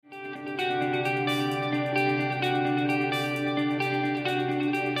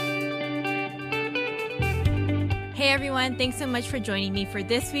Hey everyone, thanks so much for joining me for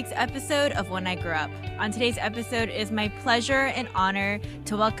this week's episode of When I Grew Up. On today's episode, it is my pleasure and honor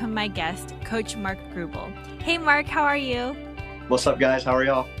to welcome my guest, Coach Mark Grubel. Hey Mark, how are you? What's up guys, how are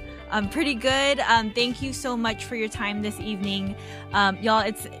y'all? I'm pretty good. Thank you so much for your time this evening. Y'all,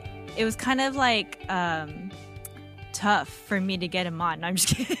 it was kind of like tough for me to get him on. No, I'm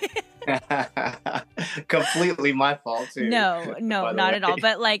just kidding. Completely my fault too. No, not at all.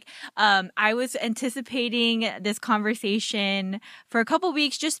 But I was anticipating this conversation for a couple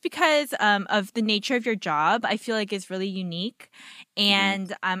weeks just because of the nature of your job. I feel like it's really unique,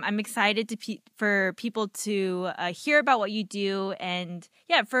 and I'm excited for people to hear about what you do, and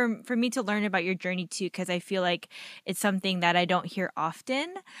for me to learn about your journey too, because I feel like it's something that I don't hear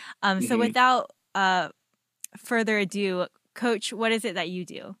often. So without further ado, Coach, what is it that you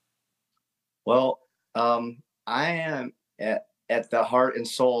do? Well, I am at the heart and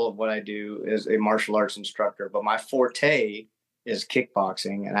soul of what I do is a martial arts instructor, but my forte is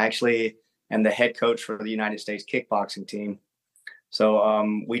kickboxing, and I actually am the head coach for the United States kickboxing team. So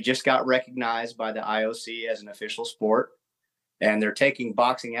we just got recognized by the IOC as an official sport, and they're taking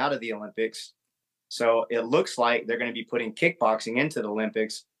boxing out of the Olympics. So it looks like they're going to be putting kickboxing into the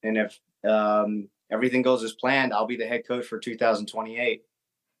Olympics, and if everything goes as planned, I'll be the head coach for 2028.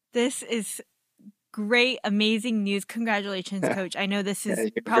 This is great, amazing news. Congratulations, Coach. I know this has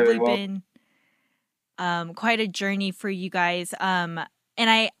probably been quite a journey for you guys. And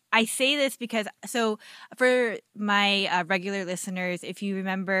I say this because, so for my regular listeners, if you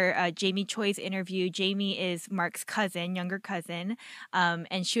remember Jamie Choi's interview, Jamie is Mark's cousin, younger cousin,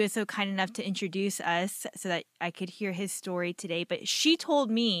 and she was so kind enough to introduce us so that I could hear his story today. But she told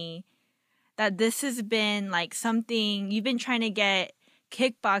me that this has been like something you've been trying to get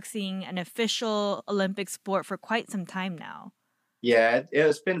kickboxing an official Olympic sport for quite some time now. Yeah,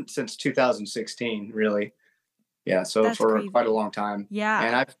 it's been since 2016, really. Yeah, so that's for crazy. Quite a long time. Yeah.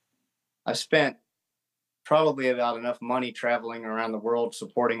 And I've spent probably about enough money traveling around the world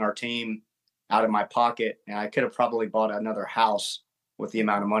supporting our team out of my pocket, and I could have probably bought another house with the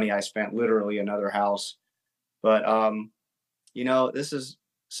amount of money I spent, literally another house. But this is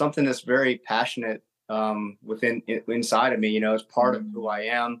something that's very passionate inside of me. It's part of who I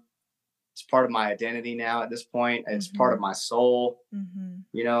am. It's part of my identity now at this point. It's part of my soul.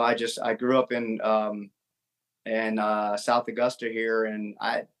 I grew up in South Augusta here, and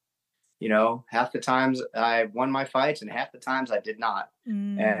half the times I won my fights and half the times I did not.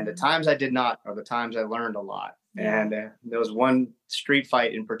 And the times I did not are the times I learned a lot. And there was one street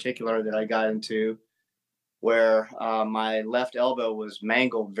fight in particular that I got into where my left elbow was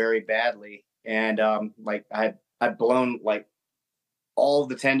mangled very badly. And I'd blown like all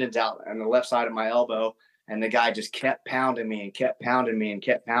the tendons out on the left side of my elbow, and the guy just kept pounding me and kept pounding me and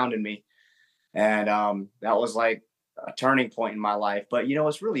kept pounding me. And that was like a turning point in my life. But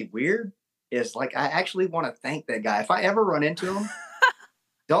what's really weird is like I actually want to thank that guy. If I ever run into him,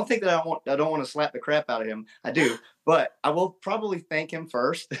 don't think that I don't want to slap the crap out of him. I do, but I will probably thank him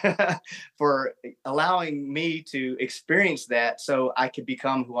first for allowing me to experience that so I could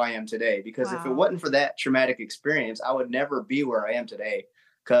become who I am today. Because if it wasn't for that traumatic experience, I would never be where I am today.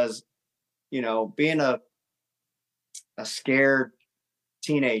 Because, being a scared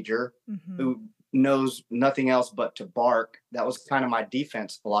teenager who knows nothing else but to bark, that was kind of my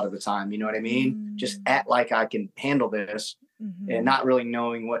defense a lot of the time. You know what I mean? Just act like I can handle this. And not really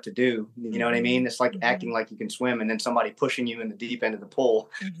knowing what to do. You know what I mean? It's like acting like you can swim and then somebody pushing you in the deep end of the pool.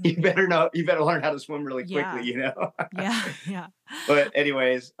 You better learn how to swim really quickly, Yeah. But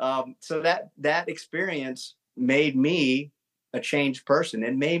anyways, so that experience made me a changed person.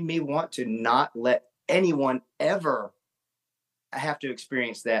 It made me want to not let anyone ever have to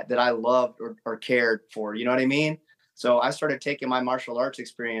experience that I loved or cared for. You know what I mean? So I started taking my martial arts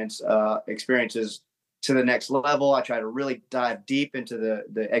experiences to the next level. I try to really dive deep into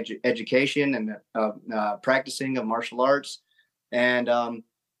the education and the practicing of martial arts. And I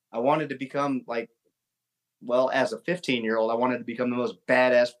wanted to become as a 15-year-old, I wanted to become the most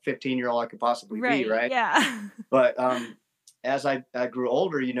badass 15-year-old I could possibly be, right? Yeah. But as I grew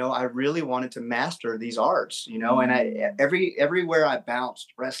older, I really wanted to master these arts, and everywhere I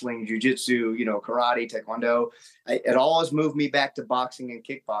bounced, wrestling, jujitsu, karate, taekwondo, it always moved me back to boxing and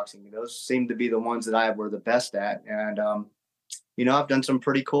kickboxing. Those seemed to be the ones that I were the best at. And, I've done some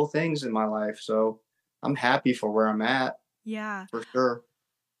pretty cool things in my life. So I'm happy for where I'm at. Yeah, for sure.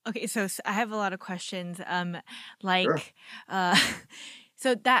 Okay. So I have a lot of questions. Sure.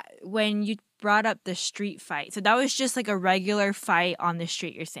 So that when you brought up the street fight, so that was just like a regular fight on the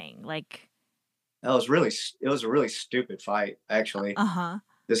street, you're saying? It was a really stupid fight, actually.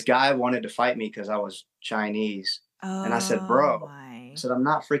 This guy wanted to fight me because I was Chinese. And I said, Oh bro, I my. said, I'm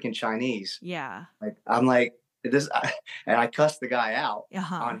not freaking Chinese. Yeah. Like, I'm like, this, and I cussed the guy out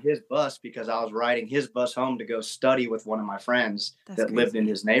Uh-huh. on his bus because I was riding his bus home to go study with one of my friends That's that lived in crazy.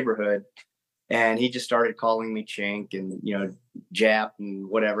 his neighborhood. And he just started calling me chink and, Jap and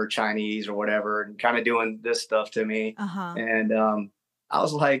whatever, Chinese or whatever, and kind of doing this stuff to me. Uh-huh. And I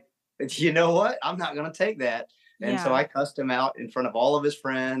was like, you know what? I'm not going to take that. And so Yeah. I cussed him out in front of all of his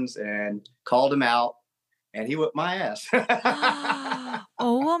friends and called him out, and he whipped my ass.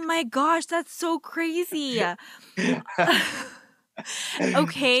 Oh my gosh, that's so crazy.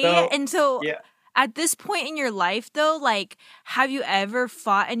 Okay, So, and so yeah. at this point in your life though, like, have you ever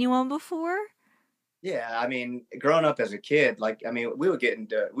fought anyone before? Yeah, I mean, growing up as a kid, like, I mean, we would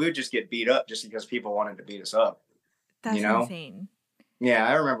just get beat up just because people wanted to beat us up, you That's know? insane. Yeah,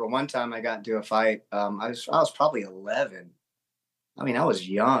 I remember one time I got into a fight. I was probably 11. I mean, I was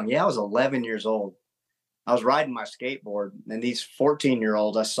young. Yeah, I was 11 years old. I was riding my skateboard, and these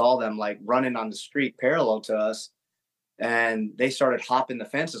 14-year-olds, I saw them like running on the street parallel to us, and they started hopping the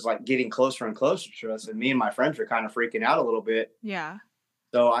fences, like getting closer and closer to us. And me and my friends were kind of freaking out a little bit. Yeah.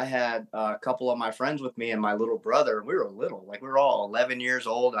 So I had a couple of my friends with me and my little brother. We were little, like we were all 11 years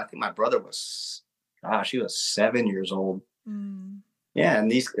old. I think my brother was, gosh, he was 7 years old. Mm. Yeah,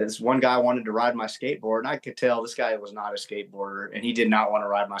 and this one guy wanted to ride my skateboard, and I could tell this guy was not a skateboarder, and he did not want to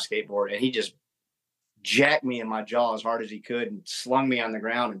ride my skateboard, and he just jacked me in my jaw as hard as he could and slung me on the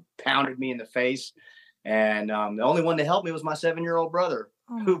ground and pounded me in the face. And the only one to help me was my 7-year-old brother,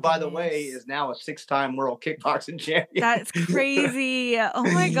 Oh my who, by the way, goodness. is now a 6-time world kickboxing champion. That's crazy. Oh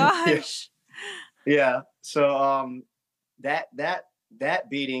my Yeah, gosh. yeah. So that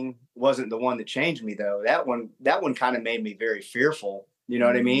beating wasn't the one that changed me though. That one kind of made me very fearful. You know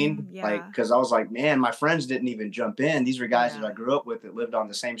what I mean? Like, Yeah. because I was like, man, my friends didn't even jump in. These were guys that Yeah. I grew up with that lived on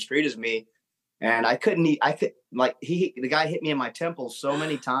the same street as me, and I couldn't eat. I could like the guy hit me in my temples so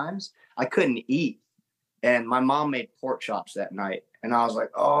many times I couldn't eat. And my mom made pork chops that night, and I was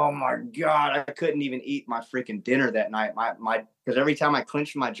like, oh my god, I couldn't even eat my freaking dinner that night. My because every time I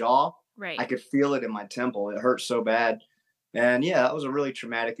clenched my jaw, I Right. could feel it in my temple. It hurt so bad. And yeah, that was a really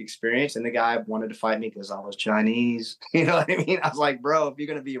traumatic experience. And the guy wanted to fight me because I was Chinese. You know what I mean? I was like, bro, if you're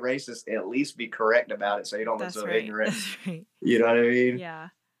going to be racist, at least be correct about it so you don't look That's so right. ignorant. That's right. You know what I mean? Yeah.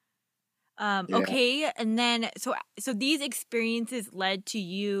 Yeah. Okay, and then so these experiences led to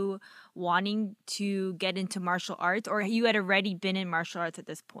you wanting to get into martial arts, or you had already been in martial arts at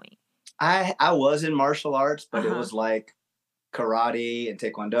this point? I was in martial arts, but it Uh-huh. was like karate and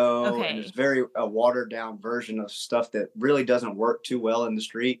taekwondo, and it's Okay. very a watered down version of stuff that really doesn't work too well in the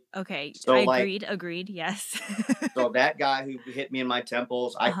street. Okay. I So like agreed. Yes. So that guy who hit me in my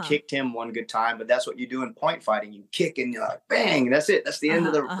temples, I Uh-huh. kicked him one good time, but that's what you do in point fighting. You kick and you're like, bang, that's it. That's the end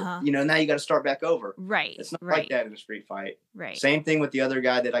of Uh-huh. the, Uh-huh. now you got to start back over. Right. It's not like Right. that in a street fight. Right. Same thing with the other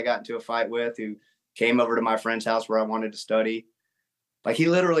guy that I got into a fight with who came over to my friend's house where I wanted to study. Like he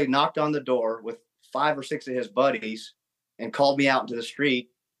literally knocked on the door with 5 or 6 of his buddies and called me out into the street.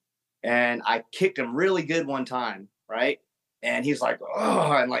 And I kicked him really good one time, right? And he's like,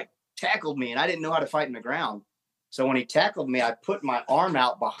 oh, and like tackled me. And I didn't know how to fight in the ground. So when he tackled me, I put my arm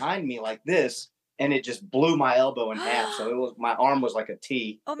out behind me like this, and it just blew my elbow in half. So my arm was like a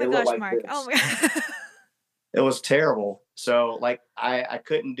T. Oh my It looked gosh, like Mark. Oh this. my It was terrible. So like I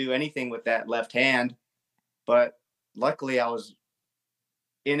couldn't do anything with that left hand, but luckily I was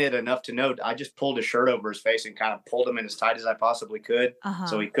in it enough to know I just pulled his shirt over his face and kind of pulled him in as tight as I possibly could. So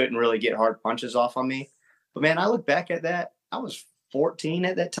Uh-huh. he couldn't really get hard punches off on me. But man, I look back at that. I was 14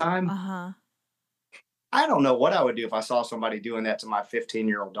 at that time. Uh-huh. I don't know what I would do if I saw somebody doing that to my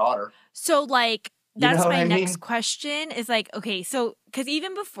 15-year-old daughter. So, like, You know that's what my I next mean? question is like, okay, so, because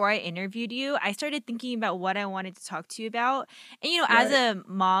even before I interviewed you, I started thinking about what I wanted to talk to you about. And, as Right. a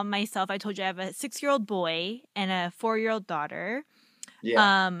mom myself, I told you I have a 6-year-old boy and a 4-year-old daughter.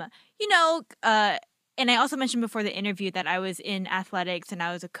 Yeah. You know, and I also mentioned before the interview that I was in athletics and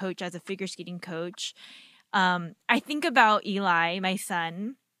I was a coach as a figure skating coach. I think about Eli, my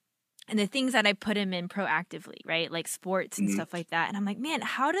son, and the things that I put him in proactively, right? Like sports and Mhm. stuff like that. And I'm like, man,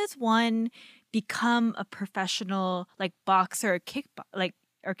 how does one become a professional like boxer or kickboxer?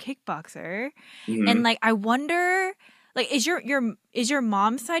 And Mhm. like I wonder, like is your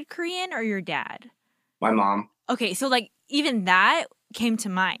mom's side Korean or your dad? My mom. Okay, so like even that came to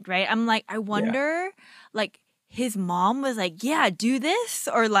mind, right? I'm like, I Yeah. wonder like his mom was like, yeah, do this,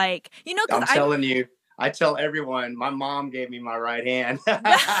 or like, because I'm I'm telling you, I tell everyone my mom gave me my right hand.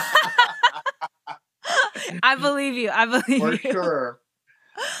 I believe you. I believe For you. sure.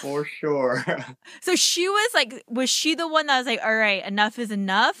 For sure. So she was like, was she the one that was like, all right, enough is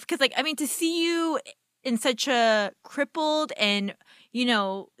enough? Because like, I mean, to see you in such a crippled and, you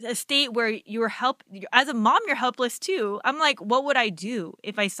know, a state where as a mom, you're helpless too. I'm like, what would I do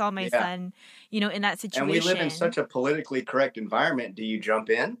if I saw my son, you know, in that situation? And we live in such a politically correct environment. Do you jump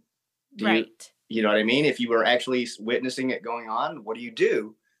in? Right. You know what I mean? If you were actually witnessing it going on, what do you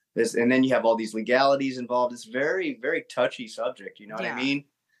do? And then you have all these legalities involved. It's very, very touchy subject. You know what I mean?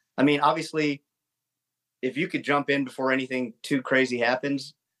 I mean, obviously, if you could jump in before anything too crazy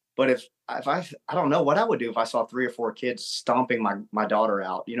happens, but if I don't know what I would do if I saw 3 or 4 kids stomping my daughter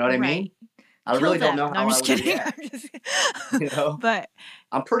out. You know what I mean? I really don't know how I would react. You know, but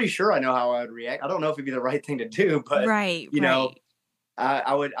I'm pretty sure I know how I would react. I don't know if it'd be the right thing to do, but you know,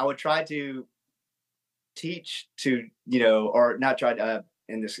 I would try to teach to, you know, or not try to,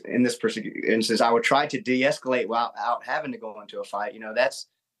 in this particular instance, I would try to de-escalate without having to go into a fight. You know, that's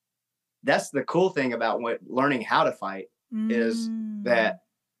the cool thing about learning how to fight is that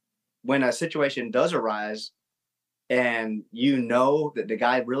when a situation does arise and you know that the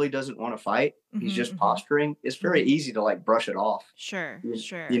guy really doesn't want to fight, he's just posturing, it's very easy to like brush it off. Sure.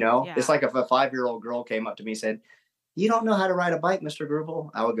 You know, it's like if a 5-year-old girl came up to me and said, "You don't know how to ride a bike, Mr.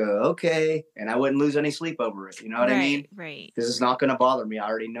 Grubel." I would go, "Okay." And I wouldn't lose any sleep over it. You know what I mean? Right. Because it's not going to bother me. I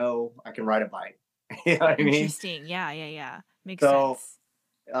already know I can ride a bike. You know what I mean? Interesting. Yeah. Makes sense.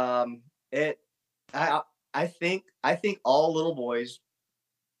 I think all little boys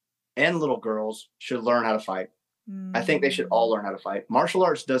and little girls should learn how to fight. I think they should all learn how to fight. Martial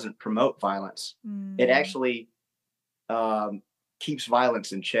arts doesn't promote violence. It actually keeps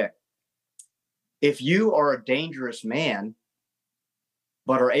violence in check. If you are a dangerous man,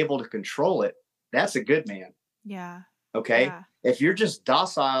 but are able to control it, that's a good man. Yeah. Okay. Yeah. If you're just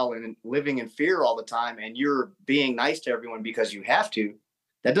docile and living in fear all the time and you're being nice to everyone because you have to,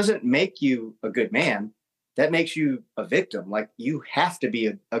 that doesn't make you a good man. That makes you a victim. Like you have to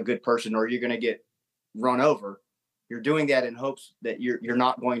be a good person or you're going to get run over. You're doing that in hopes that you're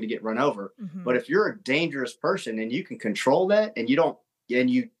not going to get run over. But if you're a dangerous person and you can control that and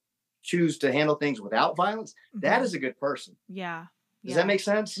you choose to handle things without violence, that is a good person. Yeah. Does that make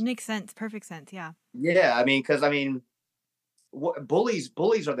sense? It makes sense. Perfect sense. Yeah. Yeah. I mean, because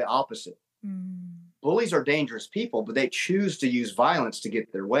bullies are the opposite. Bullies are dangerous people, but they choose to use violence to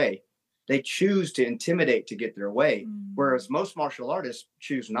get their way. They choose to intimidate to get their way. Whereas most martial artists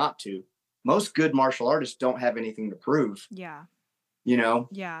choose not to. Most good martial artists don't have anything to prove. Yeah. You know?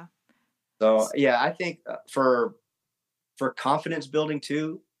 Yeah. So, yeah, I think for confidence building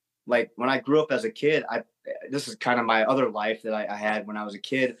too, like when I grew up as a kid, this is kind of my other life that I had when I was a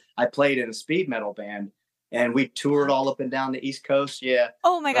kid. I played in a speed metal band and we toured all up and down the East Coast. Yeah.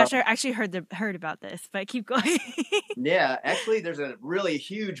 Oh my gosh. I actually heard about this, but keep going. Yeah. Actually, there's a really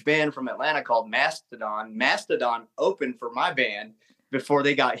huge band from Atlanta called Mastodon. Mastodon opened for my band before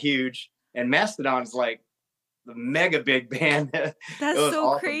they got huge. And Mastodon's like the mega big band. That's so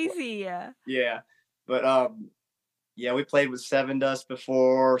awesome. Crazy. Yeah. But, yeah, we played with Seven Dust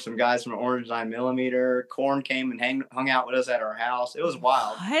before. Some guys from Orange 9mm. Korn came and hung out with us at our house. It was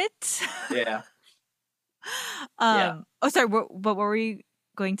wild. What? Yeah. Oh, sorry. What were you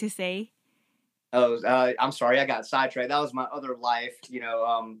going to say? Oh, I'm sorry. I got sidetracked. That was my other life, you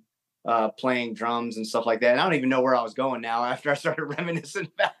know, playing drums and stuff like that. And I don't even know where I was going now after I started reminiscing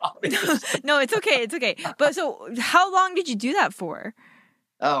about it. No, it's okay. It's okay. But so how long did you do that for?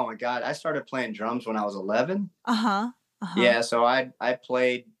 Oh my God. I started playing drums when I was 11. Yeah. So I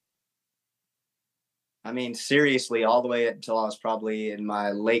played, I mean, seriously, all the way until I was probably in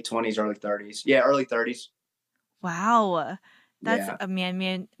my late 20s, early 30s. Yeah. Early 30s. Wow. That's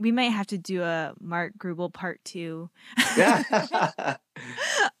man. We might have to do a Mark Grubel part 2.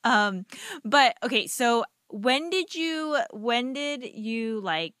 But okay, so when did you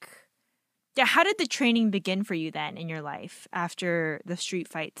like? Yeah, how did the training begin for you then in your life after the street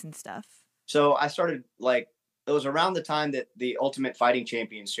fights and stuff? So I started it was around the time that the Ultimate Fighting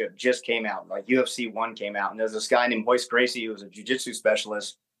Championship just came out, like UFC 1 came out, and there's this guy named Hoist Gracie who was a jiu-jitsu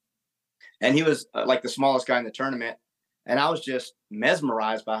specialist, and he was like the smallest guy in the tournament. And I was just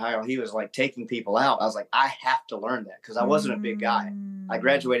mesmerized by how he was like taking people out. I was like, I have to learn that because I wasn't a big guy. I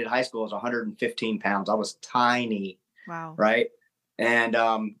graduated high school as 115 pounds. I was tiny. Wow. Right. And,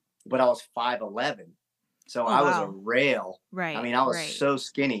 but I was 5'11". So I was a rail. Right. I mean, I was so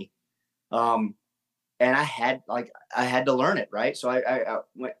skinny. And I had to learn it. Right. So I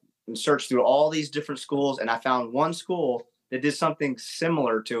went and searched through all these different schools and I found one school that did something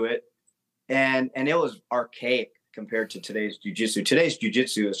similar to it. And it was archaic compared to today's jiu-jitsu. Today's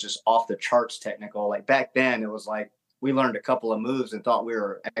jiu-jitsu is just off the charts technical. Like back then it was like we learned a couple of moves and thought we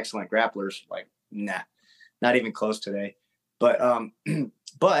were excellent grapplers. Like, nah, not even close today. But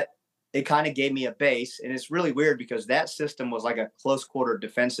it kind of gave me a base. And it's really weird because that system was like a close quarter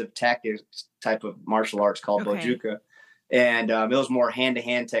defensive tactics type of martial arts called Bojuka. And it was more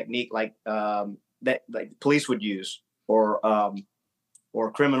hand-to-hand technique that like police would use or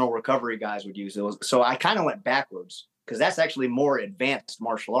criminal recovery guys would use. So I kind of went backwards because that's actually more advanced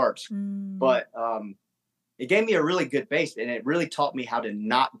martial arts. But it gave me a really good base, and it really taught me how to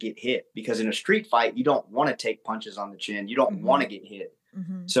not get hit, because in a street fight, you don't want to take punches on the chin. You don't want to get hit.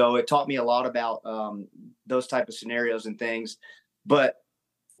 So it taught me a lot about those type of scenarios and things. But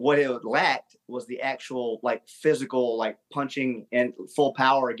what it lacked was the actual like physical, like punching and full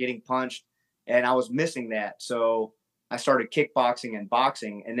power, getting punched. And I was missing that. So I started kickboxing and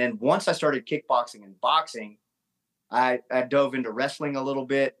boxing. And then once I started kickboxing and boxing, I dove into wrestling a little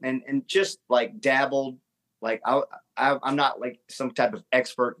bit and just like dabbled. Like I'm not like some type of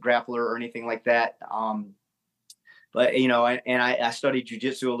expert grappler or anything like that. But, you know, and I studied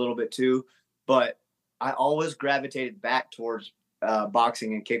jujitsu a little bit too, but I always gravitated back towards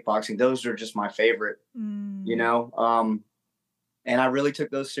boxing and kickboxing. Those are just my favorite, you know, and I really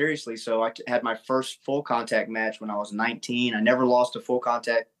took those seriously. So I had my first full contact match when I was 19. I never lost a full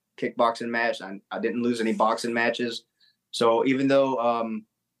contact kickboxing match. I didn't lose any boxing matches. So even though,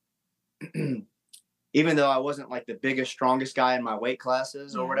 even though I wasn't like the biggest, strongest guy in my weight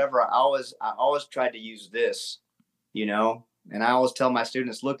classes or whatever, I always tried to use this, you know. And I always tell my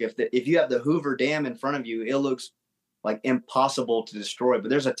students, look, if you have the Hoover Dam in front of you, it looks like impossible to destroy, but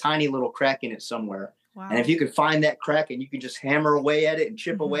there's a tiny little crack in it somewhere. Wow. And if you can find that crack and you can just hammer away at it and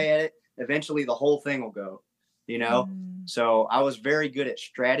chip away at it, eventually the whole thing will go, you know? So I was very good at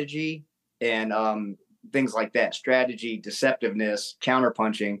strategy and things like that, strategy, deceptiveness,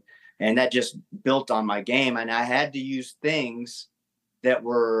 counterpunching. And that just built on my game. And I had to use things that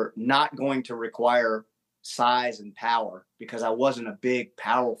were not going to require size and power, because I wasn't a big,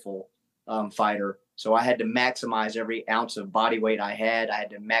 powerful fighter. So I had to maximize every ounce of body weight I had. I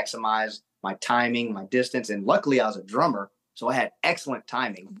had to maximize my timing, my distance. And luckily I was a drummer, so I had excellent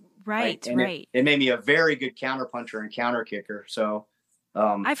timing. Right. It made me a very good counter puncher and counter kicker. So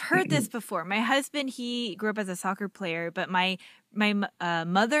I've heard this before. My husband, he grew up as a soccer player, but my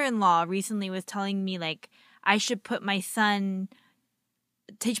mother-in-law recently was telling me like I should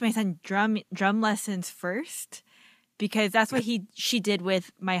teach my son drum lessons first, because that's what she did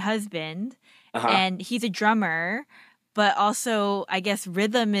with my husband. And he's a drummer, but also I guess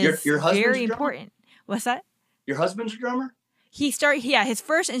rhythm is very important. What's that? Your husband's a drummer? His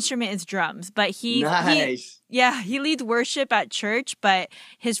first instrument is drums, but he leads worship at church, but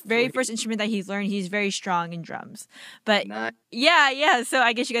his very first instrument that he's learned, he's very strong in drums. But yeah, so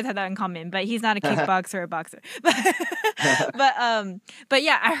I guess you guys have that in common, but he's not a kickboxer or a boxer. But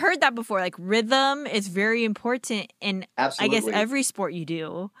yeah, I heard that before, like rhythm is very important in I guess every sport you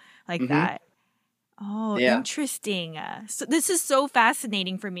do like that. Oh, interesting. So this is so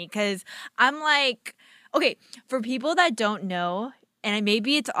fascinating for me, because I'm like, okay, for people that don't know, and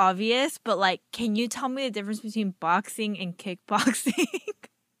maybe it's obvious, but like, can you tell me the difference between boxing and kickboxing?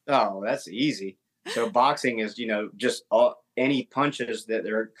 Oh, that's easy. So boxing is, you know, just any punches that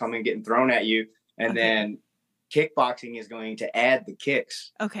they're getting thrown at you. And then kickboxing is going to add the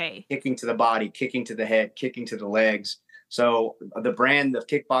kicks. Okay. Kicking to the body, kicking to the head, kicking to the legs. So the brand of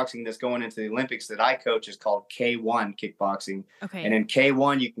kickboxing that's going into the Olympics that I coach is called K1 kickboxing. Okay. And in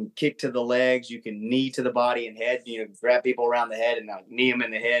K1, you can kick to the legs, you can knee to the body and head, you know, grab people around the head and knee them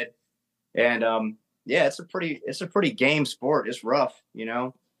in the head. And it's a pretty game sport. It's rough, you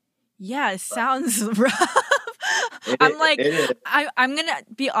know? Yeah, it sounds rough. I'm gonna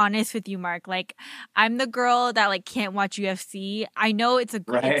be honest with you, Mark. Like, I'm the girl that like can't watch UFC. I know it's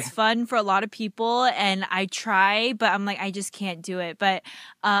fun for a lot of people, and I try, but I'm like, I just can't do it. But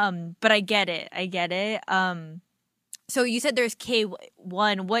I get it. So you said there's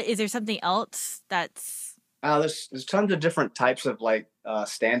K1. What is there something else that's? There's tons of different types of like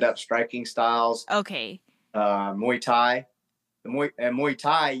stand-up striking styles. Okay. Muay Thai. Muay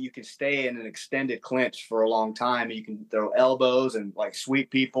Thai, you can stay in an extended clinch for a long time. You can throw elbows and like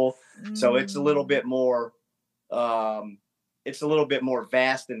sweep people. So it's a little bit more, vast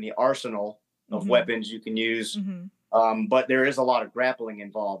in the arsenal of weapons you can use. But there is a lot of grappling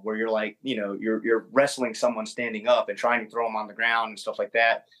involved, where you're like, you know, you're wrestling someone standing up and trying to throw them on the ground and stuff like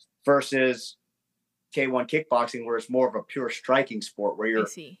that, versus K1 kickboxing, where it's more of a pure striking sport, where you're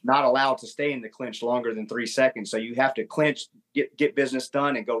not allowed to stay in the clinch longer than 3 seconds. So you have to clinch, get business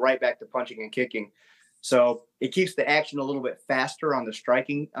done, and go right back to punching and kicking. So it keeps the action a little bit faster on the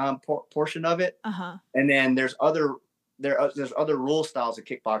striking portion of it. And then there's other rule styles of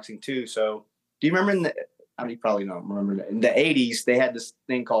kickboxing too. So do you remember I mean, you probably don't remember that. In the 80s, they had this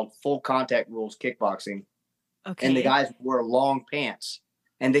thing called full contact rules kickboxing. Okay. And the guys wore long pants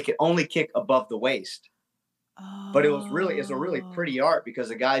and they could only kick above the waist. But it's a really pretty art because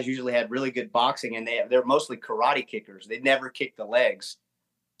the guys usually had really good boxing and they're mostly karate kickers. They never kick the legs.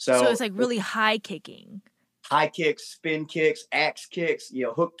 So it's like really high kicking. High kicks, spin kicks, axe kicks,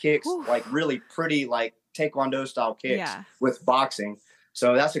 hook kicks, like really pretty, like Taekwondo style kicks with boxing.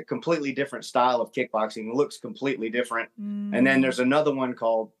 So that's a completely different style of kickboxing. It looks completely different. And then there's another one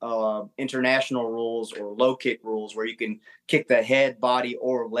called international rules or low kick rules where you can kick the head, body,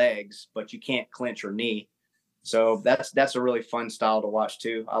 or legs, but you can't clinch or knee. So that's a really fun style to watch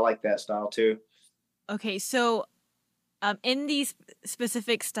too. I like that style too. Okay, so in these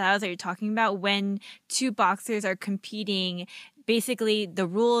specific styles that you're talking about, when two boxers are competing, basically the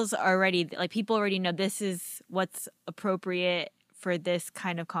rules are already, like people already know this is what's appropriate for this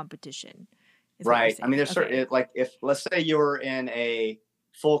kind of competition. Right. I mean, there's certain, like if let's say you were in a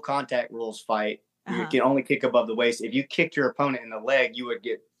full contact rules fight, you can only kick above the waist. If you kicked your opponent in the leg, you would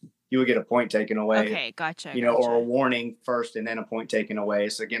get a point taken away. Okay, gotcha. Or a warning first and then a point taken away.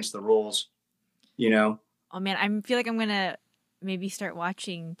 It's against the rules, Oh man, I feel like I'm gonna maybe start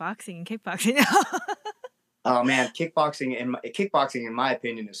watching boxing and kickboxing now. Oh man, kickboxing in my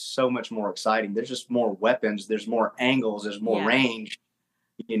opinion is so much more exciting. There's just more weapons, there's more angles, there's more range,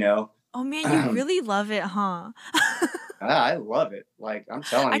 Oh man, you really love it, huh? I love it. Like I'm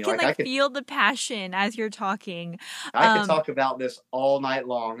telling you, I can feel the passion as you're talking. I could talk about this all night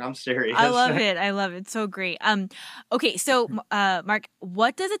long. I'm serious. I love it. I love it. So great. Okay, so Mark,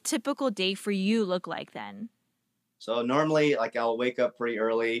 what does a typical day for you look like then? So normally, like I'll wake up pretty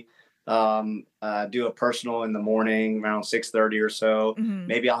early, do a personal in the morning around 6:30 or so. Mm-hmm.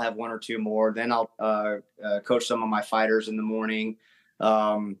 Maybe I'll have one or two more. Then I'll coach some of my fighters in the morning.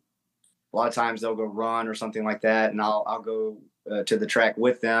 A lot of times they'll go run or something like that, and I'll go to the track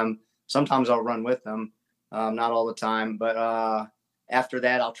with them. Sometimes I'll run with them, not all the time. But after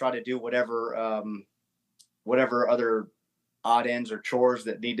that, I'll try to do whatever other odd ends or chores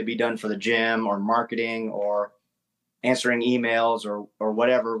that need to be done for the gym or marketing or answering emails or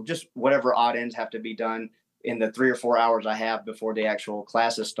whatever. Just whatever odd ends have to be done in the 3 or 4 hours I have before the actual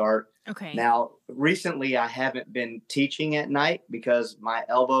classes start. Okay. Now, recently I haven't been teaching at night because my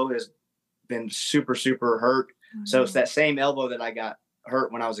elbow has been super, super hurt. Mm-hmm. So it's that same elbow that I got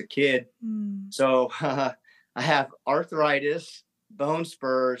hurt when I was a kid. Mm. So I have arthritis, bone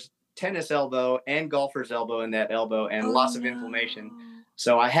spurs, tennis elbow, and golfer's elbow in that elbow, and lots of inflammation.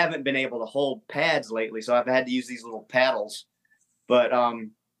 So I haven't been able to hold pads lately. So I've had to use these little paddles. But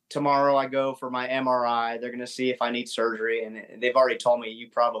tomorrow I go for my MRI. They're going to see if I need surgery. And they've already told me you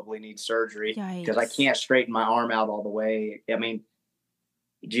probably need surgery because I can't straighten my arm out all the way. I mean,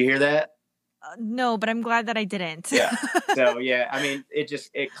 did you hear that? No, but I'm glad that I didn't. Yeah. So yeah, I mean,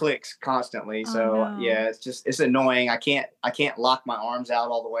 it clicks constantly. So yeah, it's annoying. I can't lock my arms out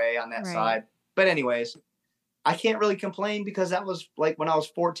all the way on that side. But anyways, I can't really complain because that was like when I was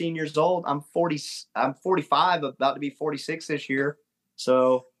 14 years old. I'm 45, about to be 46 this year.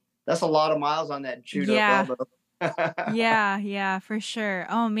 So that's a lot of miles on that chewed up elbow. Yeah, for sure.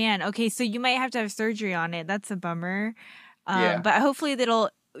 Oh man. Okay, so you might have to have surgery on it. That's a bummer. But hopefully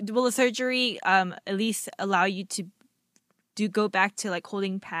will the surgery at least allow you to go back to like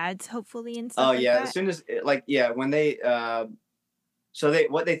holding pads hopefully and stuff? As soon as when they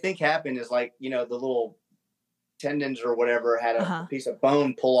what they think happened is like, the little tendons or whatever had a piece of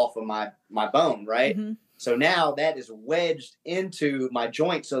bone pull off of my bone, right? Mm-hmm. So now that is wedged into my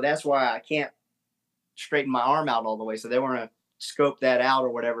joint, so that's why I can't straighten my arm out all the way. So they want to scope that out or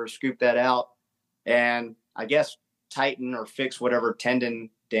whatever, scoop that out, and I guess tighten or fix whatever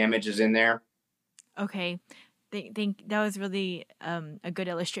tendon damage is in there. Okay. Think that was really a good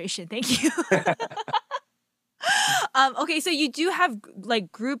illustration. Thank you. Okay, so you do have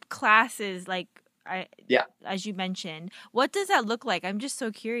like group classes, like as you mentioned. What does that look like? I'm just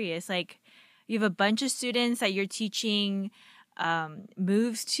so curious. Like, you have a bunch of students that you're teaching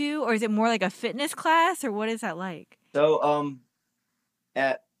moves to, or is it more like a fitness class, or what is that like? So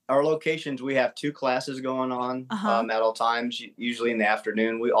at our locations, we have 2 classes going on at all times, usually in the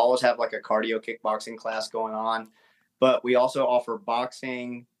afternoon. We always have like a cardio kickboxing class going on, but we also offer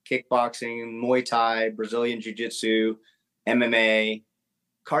boxing, kickboxing, Muay Thai, Brazilian Jiu-Jitsu, MMA,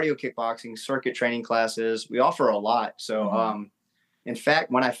 cardio kickboxing, circuit training classes. We offer a lot. So in fact,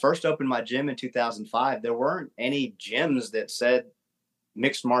 when I first opened my gym in 2005, there weren't any gyms that said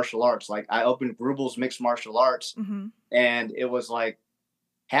mixed martial arts. Like I opened Grubel's Mixed Martial Arts, and it was like,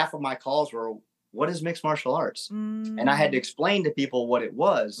 half of my calls were, what is mixed martial arts? And I had to explain to people what it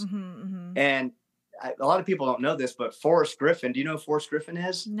was. And a lot of people don't know this, but Forrest Griffin, do you know who Forrest Griffin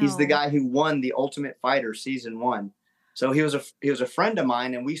is? He's the No. guy who won the Ultimate Fighter season 1. So he was a friend of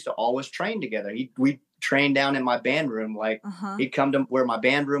mine, and we used to always train together. We trained down in my band room. Like he'd come to where my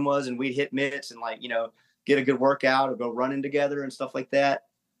band room was, and we'd hit mitts and like, get a good workout or go running together and stuff like that.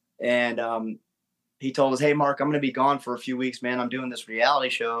 And he told us, "Hey, Mark, I'm going to be gone for a few weeks, man. I'm doing this reality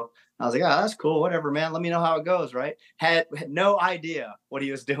show." I was like, "Oh, that's cool. Whatever, man. Let me know how it goes." Right? Had no idea what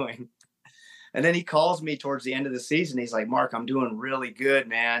he was doing. And then he calls me towards the end of the season. He's like, "Mark, I'm doing really good,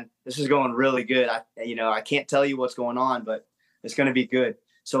 man. This is going really good. I can't tell you what's going on, but it's going to be good."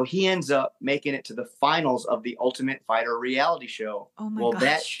 So he ends up making it to the finals of the Ultimate Fighter reality show. Oh my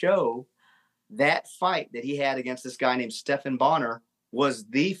gosh. That fight that he had against this guy named Stephan Bonnar was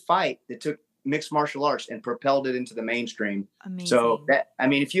the fight that took mixed martial arts and propelled it into the mainstream. Amazing. So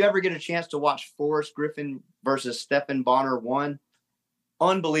if you ever get a chance to watch Forrest Griffin versus Stephan Bonnar 1,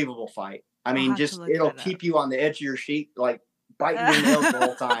 unbelievable fight. It'll keep you on the edge of your seat, like biting your nails the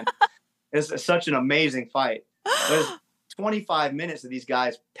whole time. It's such an amazing fight. There's 25 minutes of these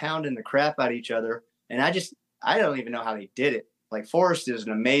guys pounding the crap out of each other. And I don't even know how they did it. Like, Forrest is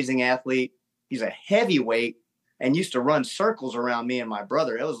an amazing athlete. He's a heavyweight and used to run circles around me and my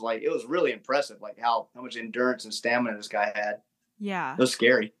brother. It was really impressive, like how much endurance and stamina this guy had. Yeah. It was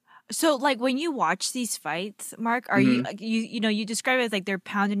scary. So, like, when you watch these fights, Mark, are you describe it as like they're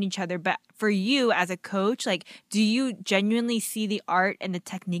pounding each other, but for you as a coach, like, do you genuinely see the art and the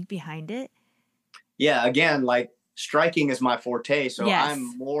technique behind it? Yeah, again, like, striking is my forte, so yes.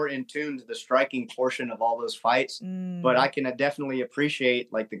 I'm more in tune to the striking portion of all those fights. But I can definitely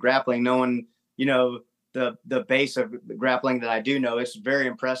appreciate, like, the grappling, knowing, the base of the grappling that I do know. It's very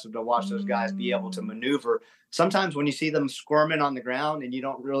impressive to watch those guys be able to maneuver. Sometimes when you see them squirming on the ground and you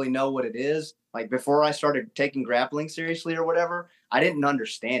don't really know what it is, like before I started taking grappling seriously or whatever, I didn't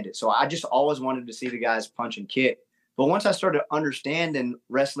understand it. So I just always wanted to see the guys punch and kick. But once I started understanding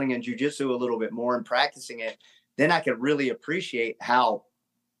wrestling and jiu-jitsu a little bit more and practicing it, then I could really appreciate how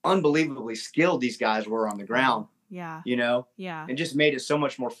unbelievably skilled these guys were on the ground. Yeah. Yeah. It just made it so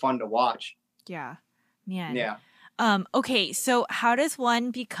much more fun to watch. Yeah. Man. Yeah. Okay, so how does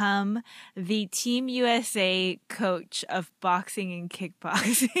one become the Team USA coach of boxing and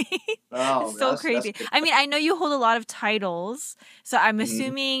kickboxing? Oh, it's so crazy. I know you hold a lot of titles, so I'm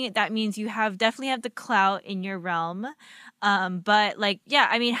assuming that means you definitely have the clout in your realm. But like,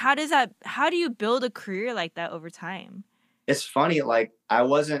 yeah, how do you build a career like that over time? It's funny, like I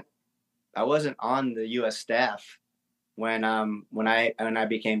wasn't on the US staff when I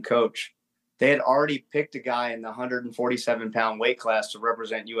became coach. They had already picked a guy in the 147-pound weight class to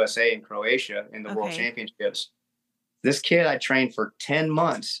represent USA in Croatia in the World Championships. This kid I trained for 10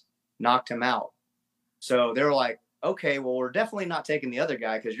 months knocked him out. So they were like, "Okay, well, we're definitely not taking the other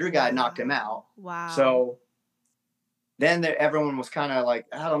guy because your guy knocked him out." Wow. So then everyone was kind of like,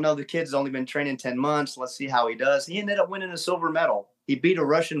 "I don't know, the kid's only been training 10 months. Let's see how he does." He ended up winning a silver medal. He beat a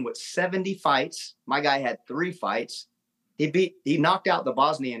Russian with 70 fights. My guy had 3 fights. He knocked out the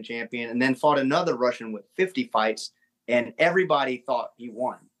Bosnian champion and then fought another Russian with 50 fights, and everybody thought he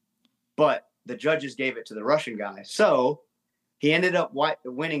won. But the judges gave it to the Russian guy. So he ended up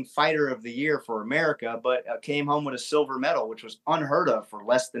winning Fighter of the Year for America, but came home with a silver medal, which was unheard of for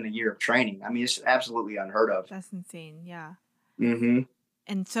less than a year of training. It's absolutely unheard of. That's insane. Yeah. Mm-hmm.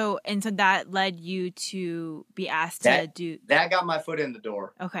 And so that led you to be asked to do that. Got my foot in the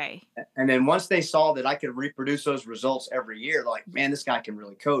door. Okay. And then once they saw that I could reproduce those results every year, like, man, this guy can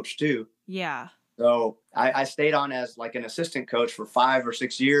really coach too. Yeah. So I stayed on as like an assistant coach for 5 or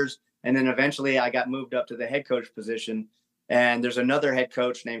 6 years. And then eventually I got moved up to the head coach position. And there's another head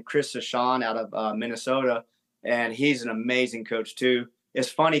coach named Chris Sashan out of Minnesota. And he's an amazing coach too. It's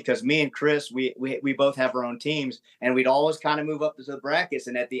funny because me and Chris, we both have our own teams, and we'd always kind of move up to the brackets.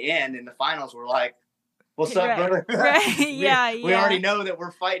 And at the end, in the finals, we're like, "What's up, brother?" Right. we already know that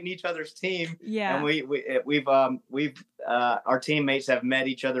we're fighting each other's team. Yeah. And we've our teammates have met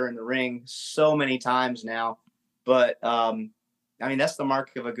each other in the ring so many times now. But that's the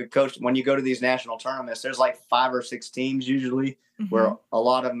mark of a good coach. When you go to these national tournaments, there's like 5 or 6 teams usually, where a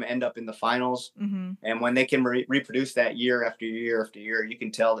lot of them end up in the finals. And when they can reproduce that year after year after year, you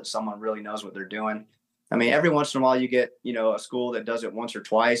can tell that someone really knows what they're doing. Every once in a while you get, a school that does it once or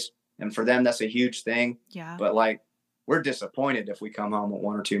twice. And for them, that's a huge thing. Yeah. But like, we're disappointed if we come home with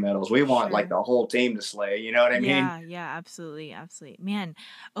 1 or 2 medals. We want like the whole team to slay. You know what I mean? Yeah, absolutely. Absolutely. Man.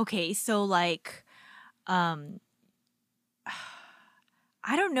 Okay. So like,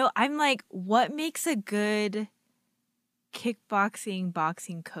 I don't know. I'm like, what makes a good kickboxing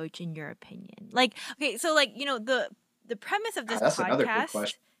boxing coach in your opinion? Like, okay, so like, the premise of this that's podcast. another good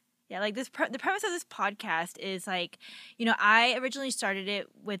question. Yeah, like the premise of this podcast is like, you know, I originally started it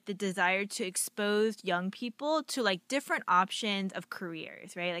with the desire to expose young people to like different options of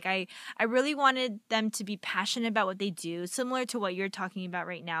careers, right? Like I really wanted them to be passionate about what they do, similar to what you're talking about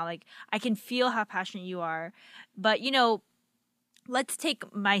right now. Like I can feel how passionate you are. But, you know, let's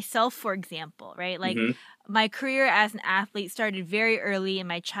take myself for example, right? Like my career as an athlete started very early in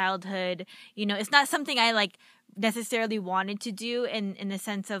my childhood. You know, it's not something I like necessarily wanted to do in the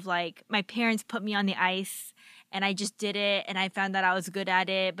sense of like my parents put me on the ice and I just did it and I found that I was good at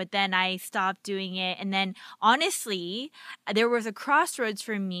it, but then I stopped doing it. And then honestly, there was a crossroads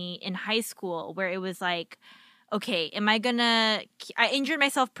for me in high school where it was like, okay, I injured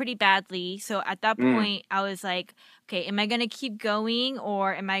myself pretty badly. So at that point I was like, okay, am I going to keep going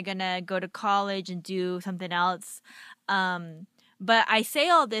or am I going to go to college and do something else? But I say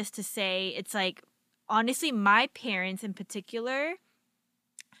all this to say it's like, honestly, my parents in particular,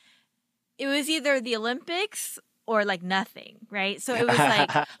 it was either the Olympics or like nothing, right? So it was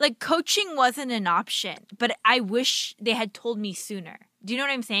like coaching wasn't an option, but I wish they had told me sooner. Do you know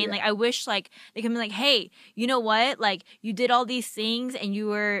what I'm saying? Yeah. Like I wish like they could be like, hey, you know what? Like you did all these things and you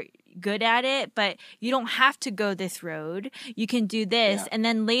were good at it, but you don't have to go this road. You can do this. Yeah. And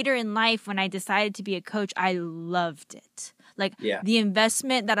then later in life, when I decided to be a coach, I loved it. Like the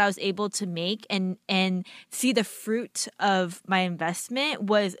investment that I was able to make and see the fruit of my investment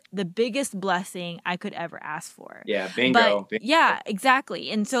was the biggest blessing I could ever ask for. Yeah, bingo. Yeah,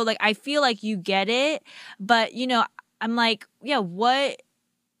 exactly. And so like I feel like you get it, but you know, I'm like, yeah, what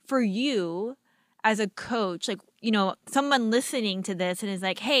for you as a coach, like, you know, someone listening to this and is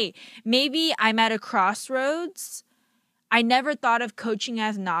like, hey, maybe I'm at a crossroads. I never thought of coaching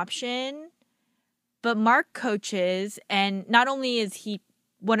as an option. But Mark coaches, and not only is he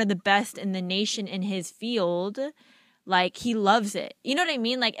one of the best in the nation in his field, like he loves it. You know what I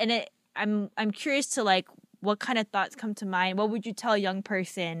mean? Like, and I'm curious to like what kind of thoughts come to mind. What would you tell a young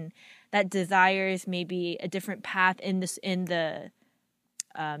person that desires maybe a different path in the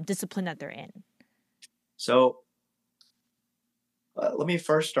discipline that they're in? So, let me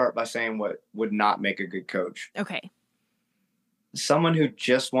first start by saying what would not make a good coach. Okay. Someone who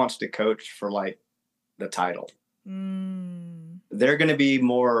just wants to coach for like the title. They're going to be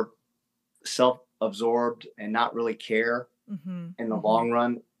more self-absorbed and not really care in the long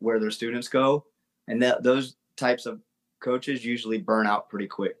run where their students go. And those types of coaches usually burn out pretty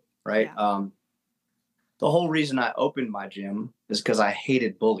quick, right? Yeah. The whole reason I opened my gym is because I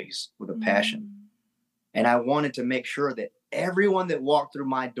hated bullies with a passion. And I wanted to make sure that everyone that walked through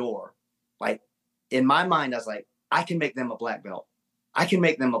my door, like in my mind, I was like, I can make them a black belt. I can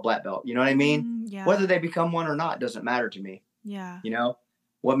make them a black belt. You know what I mean? Yeah. Whether they become one or not doesn't matter to me. Yeah. You know,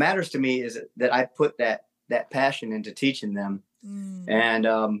 what matters to me is that I put that passion into teaching them.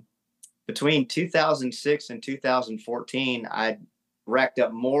 And between 2006 and 2014, I racked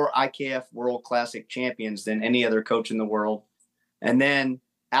up more IKF World Classic champions than any other coach in the world. And then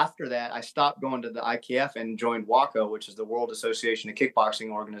after that, I stopped going to the IKF and joined WACO, which is the World Association of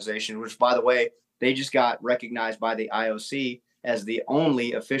Kickboxing organization, which, by the way, they just got recognized by the IOC as the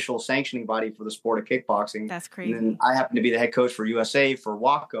only official sanctioning body for the sport of kickboxing. That's crazy. And then I happen to be the head coach for USA for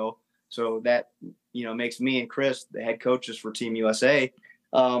WACO. So that, you know, makes me and Chris the head coaches for Team USA.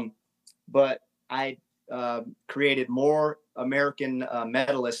 But I created more American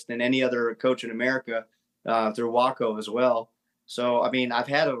medalists than any other coach in America through WACO as well. So, I mean, I've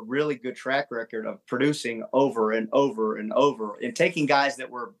had a really good track record of producing over and over and over and taking guys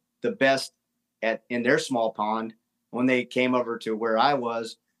that were the best in their small pond when they came over to where I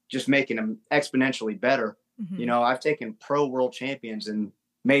was, just making them exponentially better. You know, I've taken pro world champions and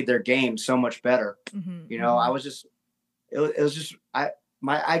made their game so much better. You know, I was just, it was just,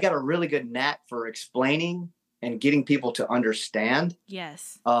 I got a really good knack for explaining and getting people to understand.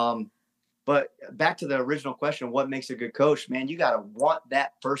 Yes. But back to the original question, what makes a good coach? Man, you got to want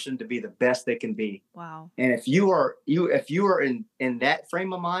that person to be the best they can be. Wow. And if you are in that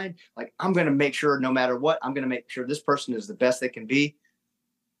frame of mind, like I'm going to make sure no matter what, I'm going to make sure this person is the best they can be,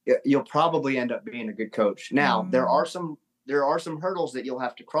 you'll probably end up being a good coach. Now, there are some hurdles that you'll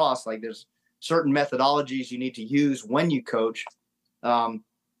have to cross. Like there's certain methodologies you need to use when you coach. I'll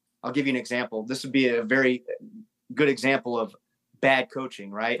give you an example. This would be a very good example of bad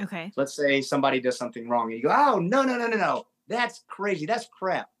coaching, right? Okay. Let's say somebody does something wrong and you go, oh, no. That's crazy. That's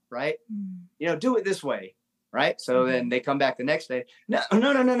crap, right? You know, do it this way, right? So then they come back the next day. No.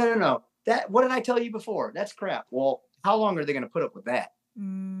 What did I tell you before? That's crap. Well, how long are they going to put up with that?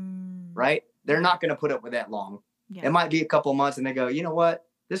 Right? They're not going to put up with that long. Yeah. It might be a couple of months and they go, you know what?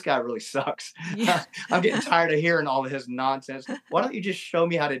 this guy really sucks. Yeah. I'm getting tired of hearing all of his nonsense. Why don't you just show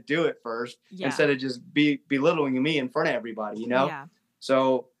me how to do it first instead of just belittling me in front of everybody, you know? Yeah.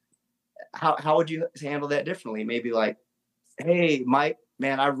 So how would you handle that differently? Maybe like, hey, Mike,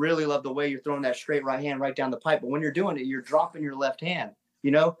 man, I really love the way you're throwing that straight right hand right down the pipe. But when you're doing it, you're dropping your left hand.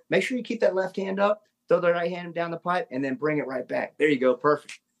 You know, make sure you keep that left hand up, throw the right hand down the pipe, and then bring it right back. There you go.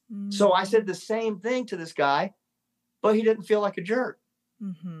 Perfect. Mm-hmm. So I said the same thing to this guy, but he didn't feel like a jerk.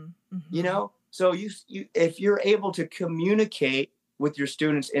 Mm-hmm. Mm-hmm. You know, so you if you're able to communicate with your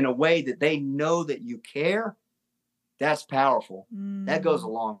students in a way that they know that you care, that's powerful. That goes a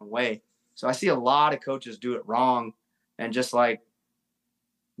long way. So I see a lot of coaches do it wrong and just like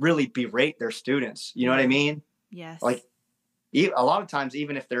really berate their students. You know what I mean? Yes. Like a lot of times,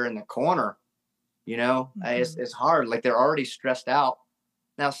 even if they're in the corner, you know, it's hard. Like they're already stressed out.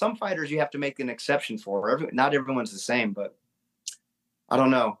 Now, some fighters you have to make an exception for. Not everyone's the same, but I don't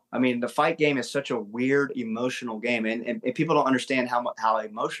know. I mean, the fight game is such a weird, emotional game, and people don't understand how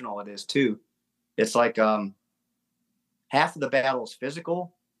emotional it is too. It's like half of the battle is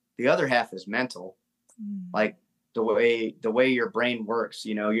physical, the other half is mental. Like the way your brain works.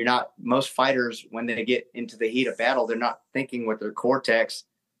 You know, most fighters when they get into the heat of battle, they're not thinking with their cortex.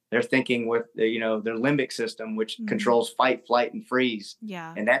 They're thinking with their limbic system, which controls fight, flight, and freeze.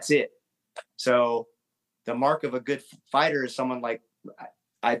 Yeah, and that's it. So the mark of a good fighter is someone like,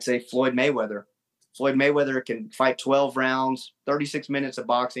 I'd say, Floyd Mayweather. Floyd Mayweather can fight 12 rounds, 36 minutes of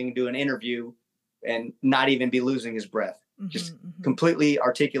boxing, do an interview, and not even be losing his breath. Just completely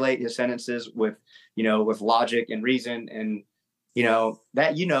articulate his sentences with logic and reason. And,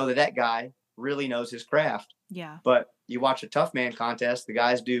 that guy really knows his craft. Yeah. But you watch a tough man contest, the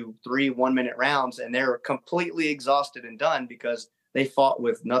guys do 3 1-minute rounds and they're completely exhausted and done because they fought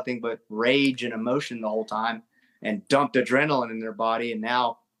with nothing but rage and emotion the whole time and dumped adrenaline in their body. And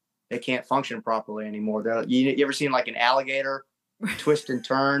now they can't function properly anymore. You ever seen like an alligator twist and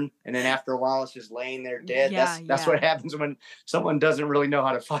turn, and then after a while it's just laying there dead? That's what happens when someone doesn't really know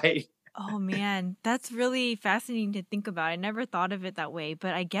how to fight. Oh man, that's really fascinating to think about. I never thought of it that way,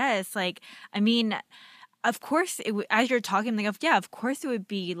 but I guess of course as you're talking, like, of course it would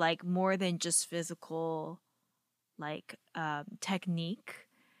be like more than just physical, like technique.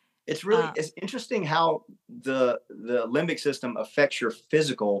 It's really it's interesting how the limbic system affects your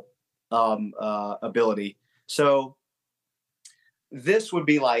physical ability. So this would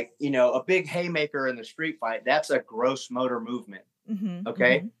be like, a big haymaker in the street fight. That's a gross motor movement. Mm-hmm,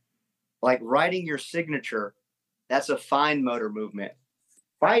 okay. Mm-hmm. Like writing your signature, that's a fine motor movement.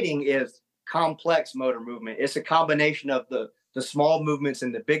 Fighting is complex motor movement. It's a combination of the small movements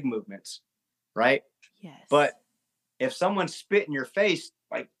and the big movements. Right. Yes. But if someone spit in your face,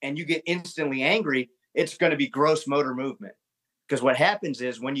 and you get instantly angry, it's going to be gross motor movement. Because what happens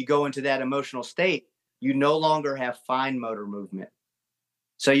is when you go into that emotional state, you no longer have fine motor movement.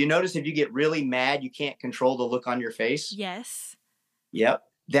 So you notice if you get really mad, you can't control the look on your face. Yes. Yep.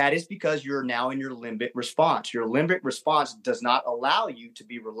 That is because you're now in your limbic response. Your limbic response does not allow you to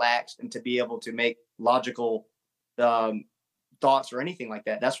be relaxed and to be able to make logical thoughts or anything like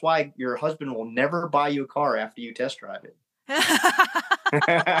that. That's why your husband will never buy you a car after you test drive it.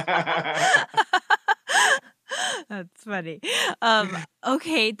 That's funny.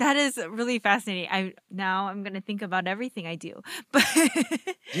 Okay, that is really fascinating. I'm gonna think about everything I do. But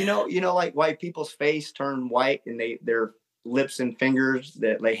like why people's face turn white and their lips and fingers,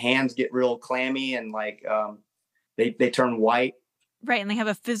 that like hands get real clammy and like they turn white. Right, and they have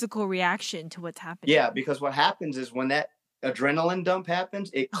a physical reaction to what's happening. Yeah, because what happens is when that adrenaline dump happens,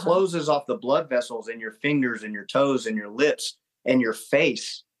 it closes off the blood vessels in your fingers and your toes and your lips and your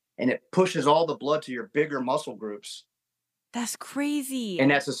face. And it pushes all the blood to your bigger muscle groups. That's crazy. And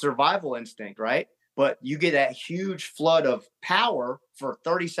that's a survival instinct, right? But you get that huge flood of power for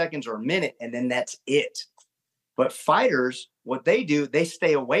 30 seconds or a minute, and then that's it. But fighters, what they do, they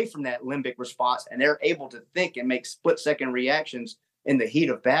stay away from that limbic response, and they're able to think and make split-second reactions in the heat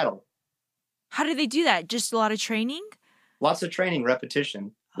of battle. How do they do that? Just a lot of training? Lots of training,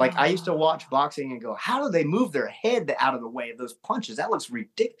 repetition. Like I used to watch boxing and go, how do they move their head out of the way of those punches? That looks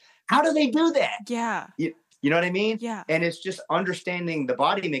ridiculous. How do they do that? Yeah. You know what I mean? Yeah. And it's just understanding the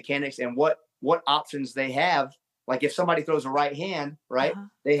body mechanics and what options they have. Like if somebody throws a right hand, right?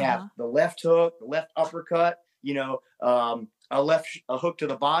 They have the left hook, the left uppercut, a hook to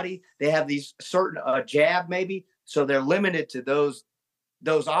the body. They have these certain jab maybe. So they're limited to those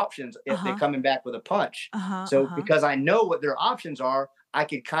options if they're coming back with a punch. Because I know what their options are, I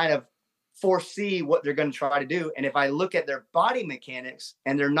could kind of foresee what they're going to try to do. And if I look at their body mechanics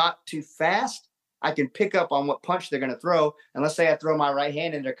and they're not too fast, I can pick up on what punch they're going to throw. And let's say I throw my right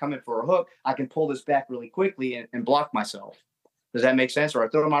hand and they're coming for a hook. I can pull this back really quickly and block myself. Does that make sense? Or I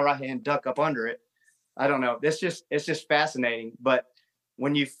throw my right hand, duck up under it. I don't know. It's just fascinating. But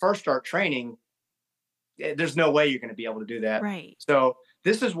when you first start training, there's no way you're going to be able to do that. Right. So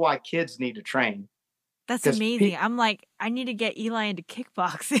this is why kids need to train. That's amazing. I'm like, I need to get Eli into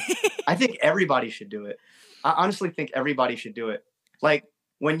kickboxing. I think everybody should do it. I honestly think everybody should do it. Like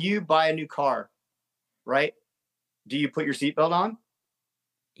when you buy a new car, right? Do you put your seatbelt on?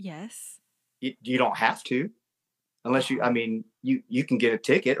 Yes. You don't have to, unless you can get a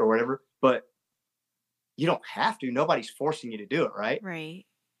ticket or whatever, but you don't have to. Nobody's forcing you to do it, right? Right.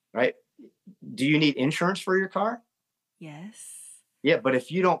 Right. Do you need insurance for your car? Yes. Yeah, but if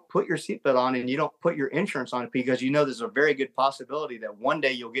you don't put your seatbelt on and you don't put your insurance on it because you know there's a very good possibility that one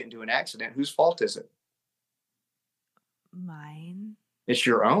day you'll get into an accident, whose fault is it? Mine. It's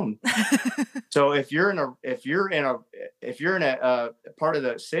your own. So if you're in a part of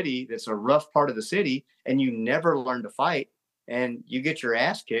the city that's a rough part of the city and you never learn to fight and you get your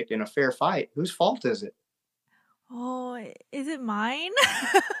ass kicked in a fair fight, whose fault is it? Oh, is it mine?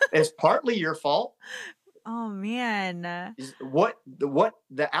 It's partly your fault. Oh man. What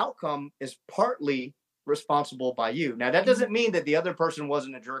the outcome is partly responsible by you. Now that doesn't mean that the other person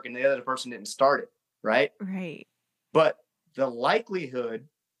wasn't a jerk and the other person didn't start it, right? Right. But the likelihood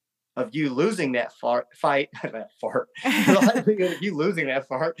of you losing that fight, the likelihood of you losing that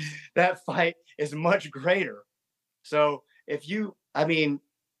fight is much greater. So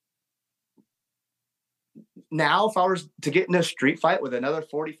now if I was to get in a street fight with another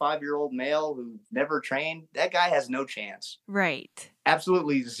 45-year-old male who never trained, that guy has no chance. Right.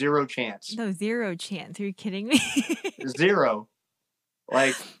 Absolutely zero chance. No, zero chance. Are you kidding me? Zero.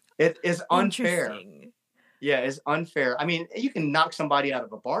 Like, it is unfair. Interesting. Yeah, it's unfair. I mean, you can knock somebody out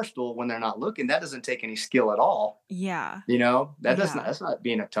of a bar stool when they're not looking. That doesn't take any skill at all. Yeah. That's not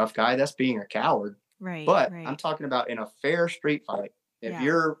being a tough guy. That's being a coward. Right. But right. I'm talking about in a fair street fight. If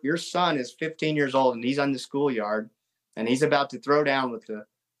Yeah. your son is 15 years old and he's on the schoolyard and he's about to throw down with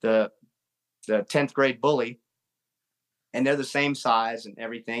the 10th grade bully and they're the same size and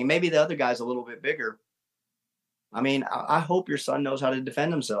everything, maybe the other guy's a little bit bigger. I mean, I hope your son knows how to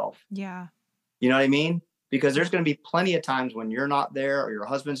defend himself. Yeah. You know what I mean? Because there's going to be plenty of times when you're not there or your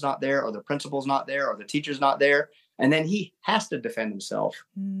husband's not there or the principal's not there or the teacher's not there. And then he has to defend himself.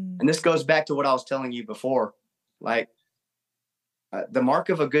 And this goes back to what I was telling you before. Like, the mark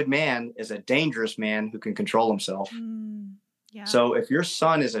of a good man is a dangerous man who can control himself. Yeah. So if your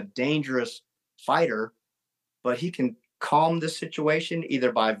son is a dangerous fighter, but he can calm the situation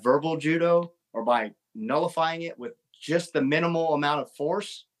either by verbal judo or by nullifying it with just the minimal amount of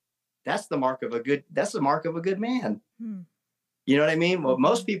force, that's the mark of a good man. You know what I mean? What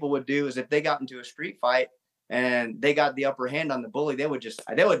most people would do is if they got into a street fight and they got the upper hand on the bully, they would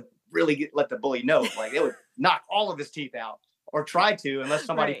really let the bully know, like they would knock all of his teeth out. Or try to, unless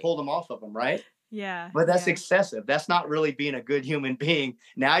somebody pulled them off of them, right? Yeah. But that's excessive. That's not really being a good human being.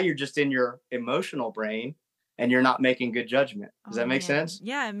 Now you're just in your emotional brain and you're not making good judgment. Does that make sense?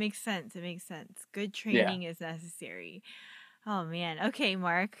 Yeah, it makes sense. Good training is necessary. Oh man. Okay,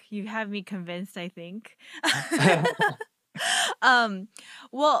 Mark, you have me convinced, I think.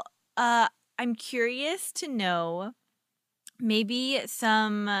 Well, I'm curious to know maybe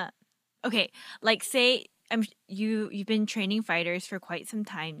some like say you've been training fighters for quite some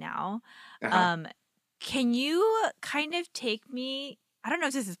time now. Can you kind of take me, I don't know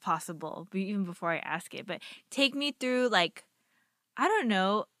if this is possible, but even before I ask it, but take me through like, I don't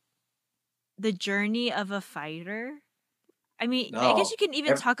know, the journey of a fighter? I mean, I guess you can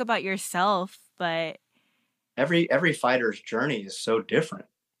even talk about yourself, but every fighter's journey is so different.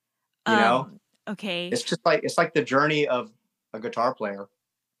 You know? Okay. It's like the journey of a guitar player.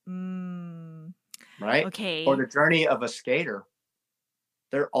 Right? Okay. Or the journey of a skater.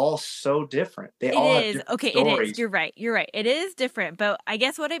 They're all so different. They all have different stories. It is. You're right. It is different. But I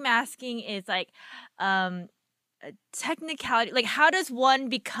guess what I'm asking is like technicality. Like how does one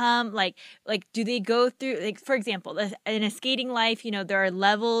become like do they go through, like for example, in a skating life, there are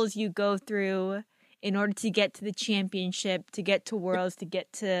levels you go through in order to get to the championship, to get to worlds, to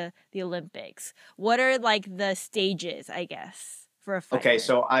get to the Olympics. What are like the stages, I guess, for a fighter? Okay,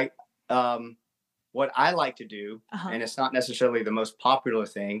 so what I like to do, and it's not necessarily the most popular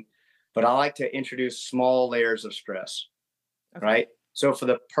thing, but I like to introduce small layers of stress, right? So for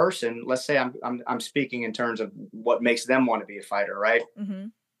the person, let's say I'm speaking in terms of what makes them want to be a fighter, right?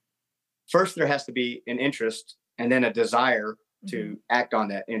 First, there has to be an interest and then a desire to act on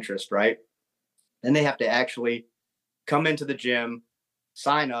that interest, right? Then they have to actually come into the gym,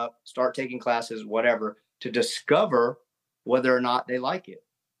 sign up, start taking classes, whatever, to discover whether or not they like it.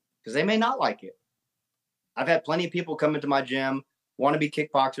 Because they may not like it. I've had plenty of people come into my gym, want to be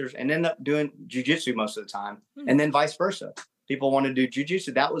kickboxers, and end up doing jujitsu most of the time. And then vice versa. People want to do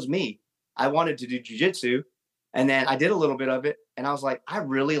jujitsu. That was me. I wanted to do jujitsu. And then I did a little bit of it. And I was like, I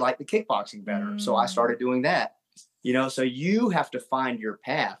really like the kickboxing better. So I started doing that. You know, so you have to find your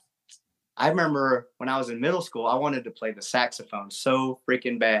path. I remember when I was in middle school, I wanted to play the saxophone so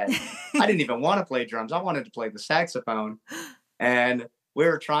freaking bad. I didn't even want to play drums. I wanted to play the saxophone. And we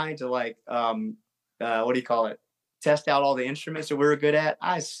were trying to what do you call it? Test out all the instruments that we were good at.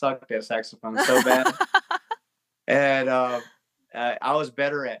 I sucked at saxophone so bad. And I was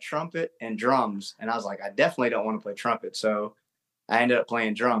better at trumpet and drums. And I was like, I definitely don't want to play trumpet. So I ended up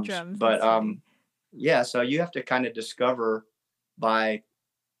playing drums. But yeah, so you have to kind of discover by,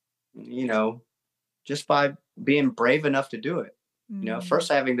 you know, just by being brave enough to do it. You know,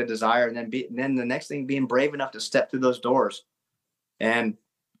 first having the desire, and then the next thing being brave enough to step through those doors. And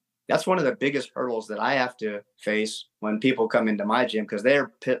that's one of the biggest hurdles that I have to face when people come into my gym, because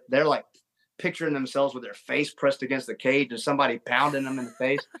they're like picturing themselves with their face pressed against the cage and somebody pounding them in the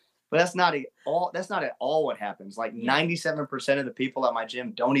face. But that's not at all what happens. Like 97% of the people at my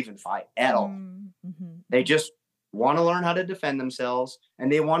gym don't even fight at all. They just want to learn how to defend themselves,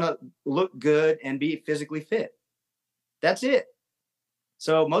 and they want to look good and be physically fit. That's it.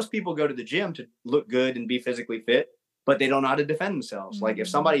 So most people go to the gym to look good and be physically fit, but they don't know how to defend themselves. Like if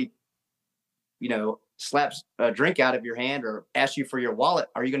somebody, you know, slaps a drink out of your hand or asks you for your wallet,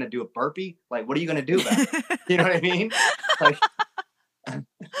 are you going to do a burpee? Like, what are you going to do about it? You know what I mean? Like,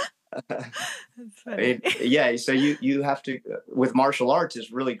 yeah. So you have to, with martial arts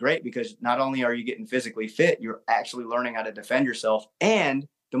is really great, because not only are you getting physically fit, you're actually learning how to defend yourself. And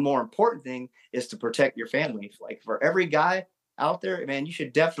the more important thing is to protect your family. Like for every guy out there, man, you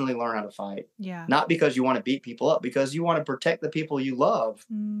should definitely learn how to fight. Yeah. Not because you want to beat people up, because you want to protect the people you love.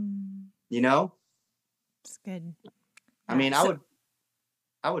 You know? It's good. I mean, I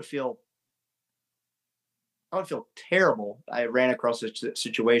would feel terrible. I ran across a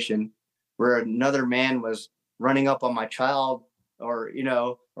situation where another man was running up on my child, or, you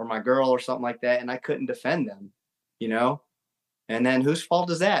know, or my girl or something like that, and I couldn't defend them, you know? And then whose fault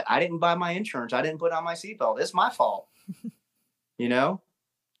is that? I didn't buy my insurance. I didn't put on my seatbelt. It's my fault. You know?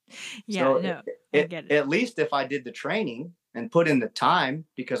 Yeah, so no, I get it. At least if I did the training and put in the time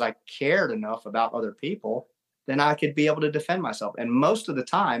because I cared enough about other people, then I could be able to defend myself. And most of the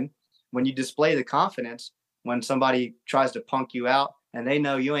time, when you display the confidence, when somebody tries to punk you out and they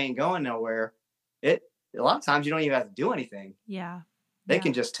know you ain't going nowhere, a lot of times you don't even have to do anything. Yeah. They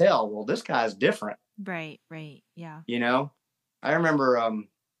can just tell, well, this guy's different. Right. Yeah. You know, I remember I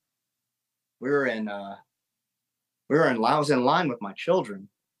was in line with my children,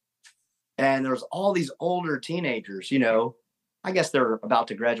 and there was all these older teenagers, you know, I guess they're about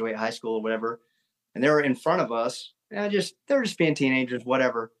to graduate high school or whatever. And they were in front of us, and they're just being teenagers,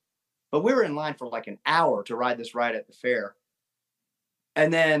 whatever. But we were in line for like an hour to ride this ride at the fair.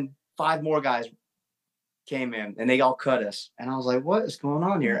 And then 5 more guys came in, and they all cut us. And I was like, what is going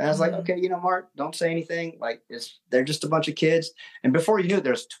on here? And I was like, okay, you know, Mark, don't say anything. Like, they're just a bunch of kids. And before you knew it,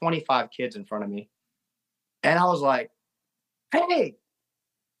 there's 25 kids in front of me. And I was like, hey,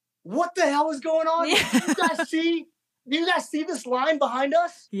 what the hell is going on? Yeah. Do you guys see this line behind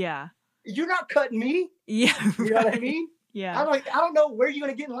us? Yeah. You're not cutting me. Yeah. You know what I mean? Yeah. I'm like, I don't know where you're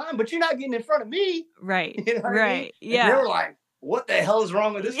going to get in line, but you're not getting in front of me. Right. You know what I mean? Yeah. And they were like, what the hell is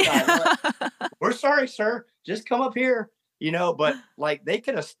wrong with this guy? Like, we're sorry, sir. Just come up here. You know, but like they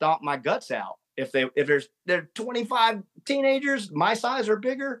could have stomped my guts out if there 25 teenagers my size or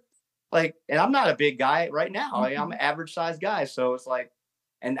bigger. Like, and I'm not a big guy right now. Like, I'm an average sized guy. So it's like,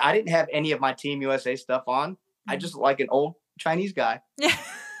 and I didn't have any of my Team USA stuff on. I just like an old Chinese guy.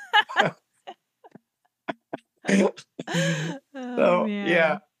 So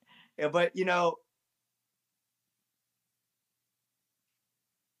yeah. But you know,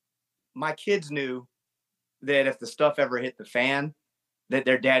 my kids knew that if the stuff ever hit the fan, that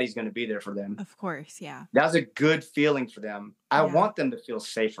their daddy's going to be there for them. Of course, yeah. That was a good feeling for them. I want them to feel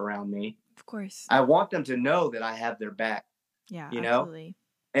safe around me. Of course. I want them to know that I have their back. Yeah, you absolutely.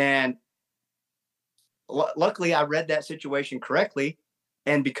 know? And luckily I read that situation correctly.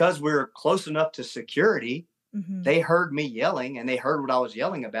 And because we were close enough to security, they heard me yelling, and they heard what I was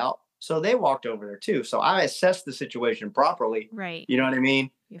yelling about. So they walked over there too. So I assessed the situation properly. Right. You know what I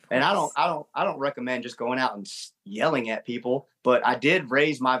mean? And I don't recommend just going out and yelling at people, but I did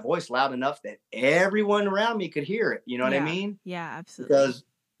raise my voice loud enough that everyone around me could hear it. You know what I mean? Yeah, absolutely.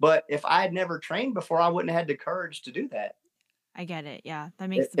 But if I had never trained before, I wouldn't have had the courage to do that. I get it. Yeah, that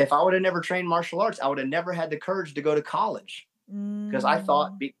makes. If I would have never trained martial arts, I would have never had the courage to go to college, because I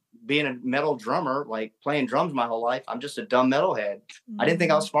thought being a metal drummer, like playing drums my whole life, I'm just a dumb metalhead. I didn't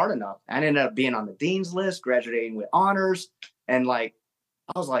think I was smart enough. I ended up being on the dean's list, graduating with honors, and like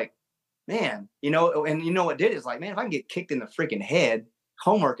I was like, man, you know, and you know what did is like, man, if I can get kicked in the freaking head,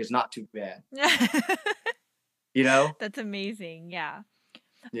 homework is not too bad. You know? That's amazing. Yeah.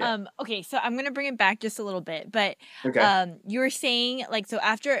 Yeah. Okay, so I'm gonna bring it back just a little bit, but you were saying like, so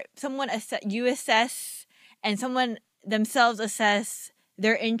after someone you assess and someone themselves assess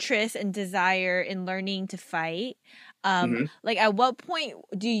their interest and desire in learning to fight, like at what point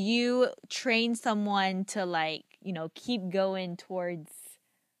do you train someone to like, you know, keep going towards,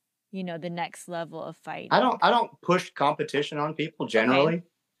 you know, the next level of fighting? I don't push competition on people generally.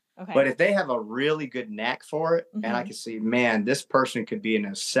 Okay. But if they have a really good knack for it, and I can see, man, this person could be an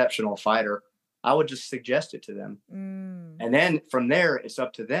exceptional fighter, I would just suggest it to them. And then from there, it's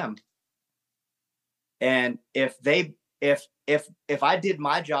up to them. And if I did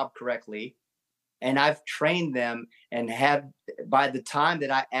my job correctly, and I've trained them, and by the time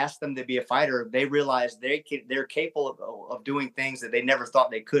that I asked them to be a fighter, they realize they're capable of doing things that they never thought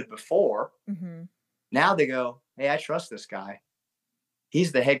they could before. Now they go, hey, I trust this guy.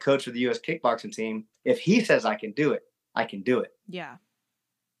 He's the head coach of the U.S. kickboxing team. If he says I can do it, I can do it. Yeah.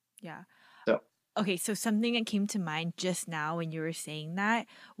 Yeah. So, okay. So something that came to mind just now when you were saying that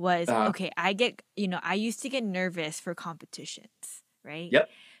was, okay, I used to get nervous for competitions, right? Yep.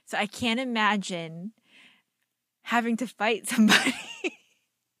 So I can't imagine having to fight somebody.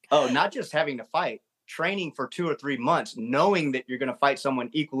 Oh, not just having to fight. Training for 2 or 3 months, knowing that you're going to fight someone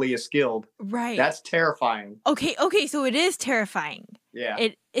equally as skilled. Right. That's terrifying. Okay. So it is terrifying. Yeah.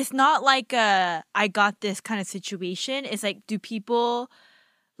 It's not like I got this kind of situation. It's like, do people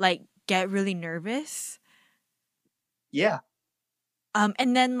like get really nervous? Yeah.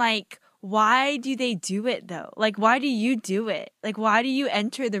 And then like, why do they do it though? Like, why do you do it? Like, why do you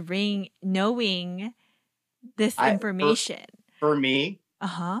enter the ring knowing this information? For me,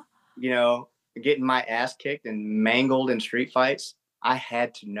 you know, getting my ass kicked and mangled in street fights, I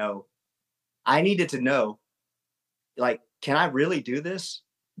had to know. I needed to know, like, can I really do this?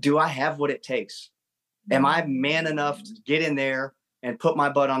 Do I have what it takes? Am I man enough to get in there and put my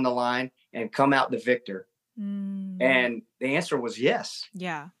butt on the line and come out the victor? And the answer was yes.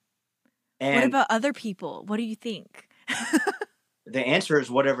 Yeah. And what about other people? What do you think? The answer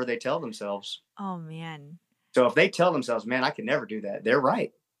is whatever they tell themselves. Oh, man. So if they tell themselves, man, I can never do that, they're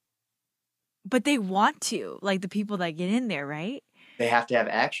right. But they want to, like the people that get in there, right? They have to have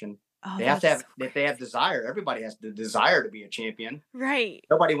action. Oh, they have to have, if they have desire, everybody has the desire to be a champion. Right.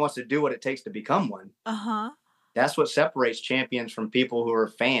 Nobody wants to do what it takes to become one. That's what separates champions from people who are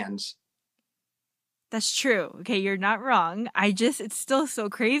fans. That's true. Okay, you're not wrong. It's still so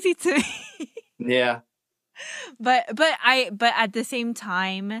crazy to me. Yeah. But at the same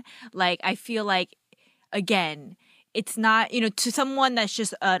time, like, I feel like, again, it's not, you know, to someone that's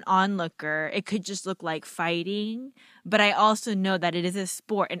just an onlooker, it could just look like fighting. But I also know that it is a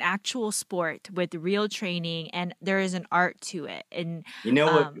sport, an actual sport with real training, and there is an art to it. And you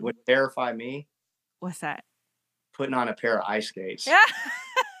know what would terrify me? What's that? Putting on a pair of ice skates.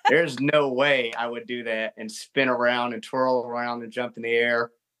 There's no way I would do that and spin around and twirl around and jump in the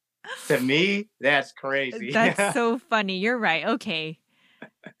air. To me, that's crazy. That's so funny. You're right. Okay.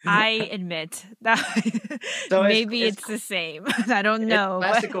 I admit that so maybe it's the same. I don't know.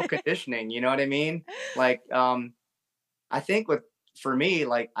 It's classical conditioning, you know what I mean? Like, I think for me,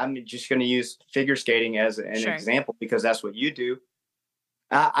 like, I'm just going to use figure skating as an example because that's what you do.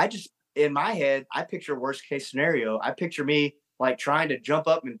 I just, in my head, I picture worst case scenario. I picture me like trying to jump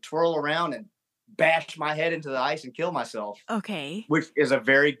up and twirl around and bash my head into the ice and kill myself. Okay. Which is a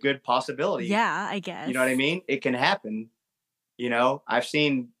very good possibility. Yeah, I guess. You know what I mean? It can happen. You know, I've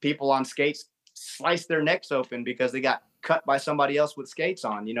seen people on skates slice their necks open because they got cut by somebody else with skates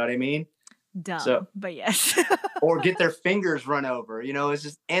on. You know what I mean? Dumb, but yes. Or get their fingers run over. You know, it's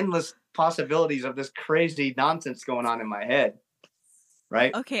just endless possibilities of this crazy nonsense going on in my head.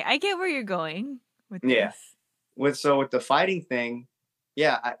 Right? Okay, I get where you're going with this. Yeah. With the fighting thing,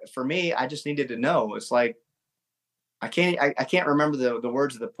 for me, I just needed to know. It's like I can't remember the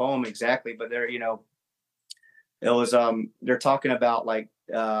words of the poem exactly, but they're, you know, it was they're talking about like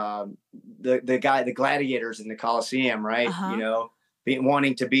the gladiators in the Colosseum, right? You know,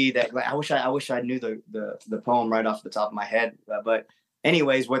 wanting to be that. I wish I knew the poem right off the top of my head, but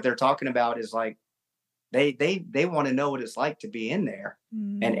anyways, what they're talking about is like they want to know what it's like to be in there,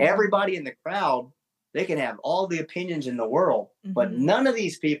 and everybody in the crowd. They can have all the opinions in the world, but none of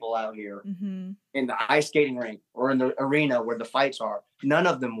these people out here in the ice skating rink or or in the arena where the fights are. None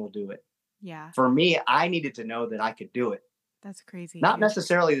of them will do it. Yeah. For me, I needed to know that I could do it. That's crazy. Not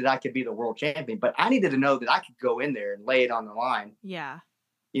necessarily that I could be the world champion, but I needed to know that I could go in there and lay it on the line. Yeah.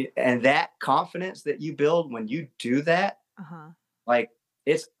 And that confidence that you build when you do that, like,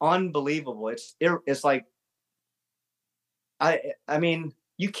 it's unbelievable. It's like, I mean,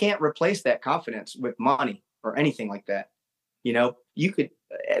 you can't replace that confidence with money or anything like that. You know, you could,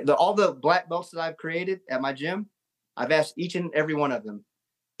 all the black belts that I've created at my gym, I've asked each and every one of them,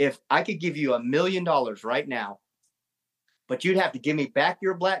 if I could give you $1 million right now, but you'd have to give me back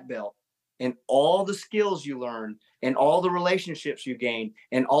your black belt and all the skills you learned and all the relationships you gained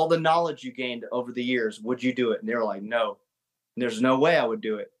and all the knowledge you gained over the years, would you do it? And they were like, no, there's no way I would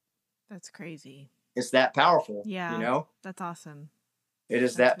do it. That's crazy. It's that powerful. Yeah. You know, that's awesome. It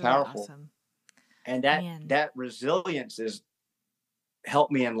is that powerful. Awesome. And that resilience has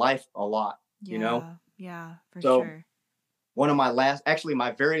helped me in life a lot, you know? Yeah, for sure. One of my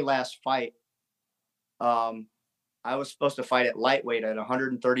very last fight, I was supposed to fight at lightweight at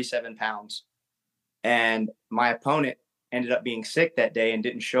 137 pounds. And my opponent ended up being sick that day and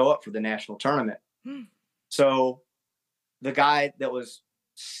didn't show up for the national tournament. So the guy that was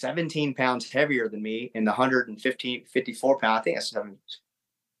 17 pounds heavier than me in the 54 pound, I think that's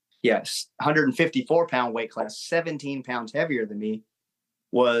 154 pound weight class, 17 pounds heavier than me,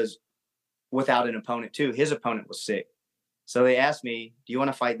 was without an opponent too. His opponent was sick. So they asked me, do you want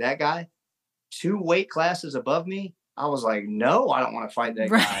to fight that guy? 2 weight classes above me? I was like, no, I don't want to fight that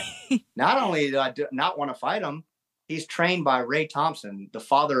guy. Not only do I not want to fight him, he's trained by Ray Thompson, the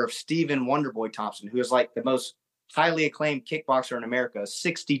father of Stephen Wonderboy Thompson, who is like the most highly acclaimed kickboxer in America,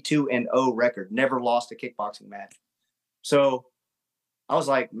 62-0 record, never lost a kickboxing match. So I was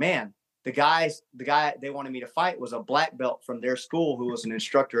like, man, the guy they wanted me to fight was a black belt from their school who was an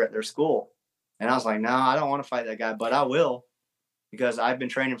instructor at their school. And I was like, no, I don't want to fight that guy, but I will, because I've been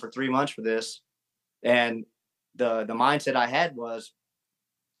training for 3 months for this. And the mindset I had was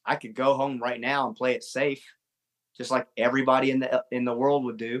I could go home right now and play it safe, just like everybody in the world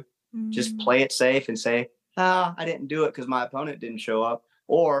would do. Just play it safe and say, I didn't do it because my opponent didn't show up.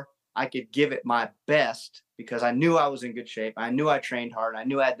 Or I could give it my best because I knew I was in good shape. I knew I trained hard. I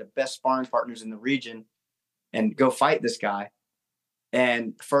knew I had the best sparring partners in the region, and go fight this guy.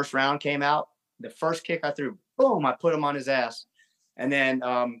 And the first round came out. The first kick I threw, boom, I put him on his ass. And then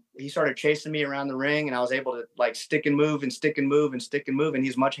he started chasing me around the ring, and I was able to like stick and move and stick and move and stick and move. And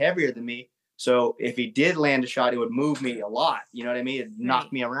he's much heavier than me. So if he did land a shot, it would move me a lot. You know what I mean? It'd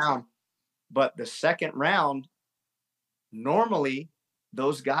knock me around. But the second round, normally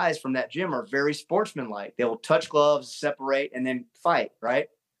those guys from that gym are very sportsmanlike. They will touch gloves, separate, and then fight, right?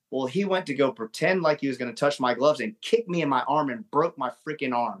 Well, he went to go pretend like he was going to touch my gloves and kick me in my arm and broke my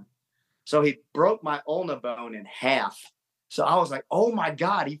freaking arm. So he broke my ulna bone in half. So I was like, oh my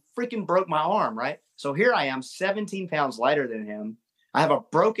God, he freaking broke my arm, right? So here I am, 17 pounds lighter than him. I have a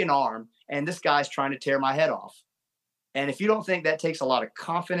broken arm, and this guy's trying to tear my head off. And if you don't think that takes a lot of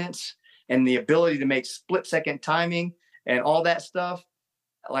confidence and the ability to make split-second timing and all that stuff,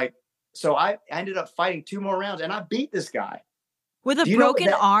 like, so I ended up fighting 2 more rounds, and I beat this guy. With a broken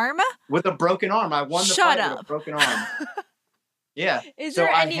arm? With a broken arm. I won the fight with a broken arm. Yeah. So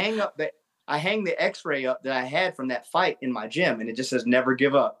I hang the x-ray up that I had from that fight in my gym, and it just says never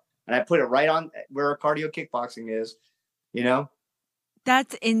give up. And I put it right on where cardio kickboxing is, you know?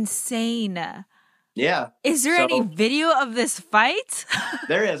 That's insane. Yeah. Is there any video of this fight?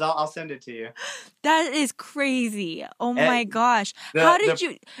 There is. I'll send it to you. That is crazy. Oh my gosh. How did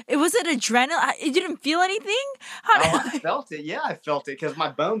you, was it adrenaline? You didn't feel anything? I felt it. Yeah, I felt it because my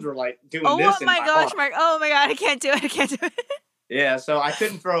bones were like doing this. Oh my gosh, Mark. Oh my God. I can't do it. Yeah, so I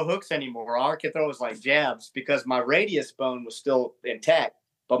couldn't throw hooks anymore. All I could throw was like jabs because my radius bone was still intact,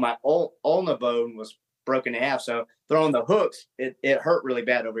 but my ulna bone was broken in half. So throwing the hooks, it hurt really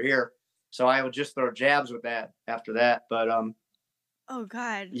bad over here. So I would just throw jabs with that after that. But oh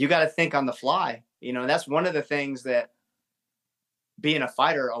God, you got to think on the fly. You know, that's one of the things that being a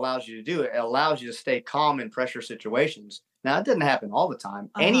fighter allows you to do. It allows you to stay calm in pressure situations. Now, it doesn't happen all the time.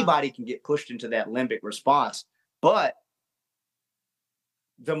 Anybody can get pushed into that limbic response, but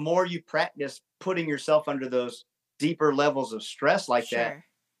the more you practice putting yourself under those deeper levels of stress like that,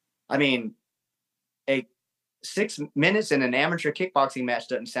 I mean, 6 minutes in an amateur kickboxing match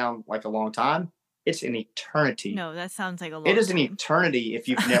doesn't sound like a long time. It's an eternity. No, that sounds like a long time. It is an eternity if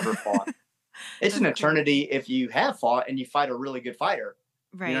you've never fought. It's an eternity if you have fought and you fight a really good fighter.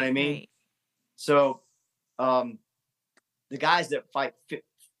 Right. You know what I mean? Right. So the guys that fight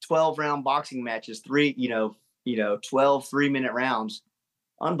 12-round boxing matches, 12 3-minute rounds,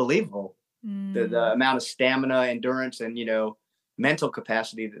 unbelievable. the amount of stamina, endurance, and, mental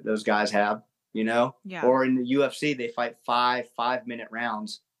capacity that those guys have, Yeah. or in the UFC, they fight 5-minute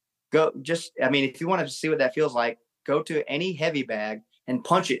rounds. If you want to see what that feels like, go to any heavy bag and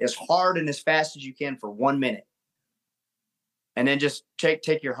punch it as hard and as fast as you can for 1 minute. And then just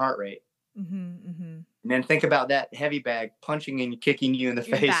take your heart rate. And then think about that heavy bag punching and kicking you in the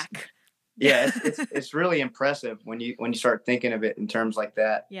face. Back. Yeah, it's really impressive when you start thinking of it in terms like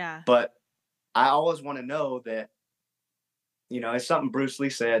that. Yeah. But I always want to know that, it's something Bruce Lee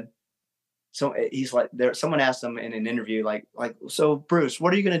said. So he's like, someone asked him in an interview, like, so Bruce,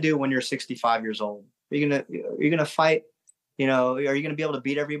 what are you going to do when you're 65 years old? Are you going to fight? Are you going to be able to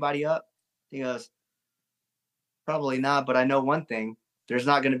beat everybody up? He goes, probably not. But I know one thing. There's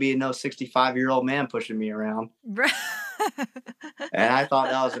not going to be no 65-year-old man pushing me around. And I thought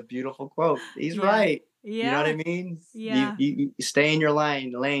that was a beautiful quote. He's right. Yeah. You know what I mean? Yeah. You stay in your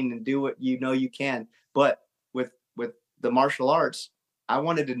lane and do what you can. But with the martial arts, I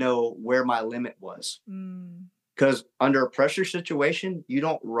wanted to know where my limit was. Because under a pressure situation, you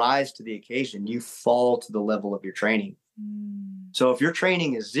don't rise to the occasion. You fall to the level of your training. So if your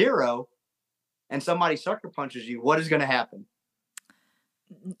training is 0 and somebody sucker punches you, what is going to happen?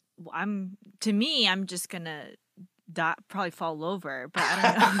 I'm just going to probably fall over, but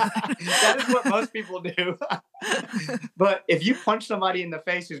I don't know. That is what most people do. But if you punch somebody in the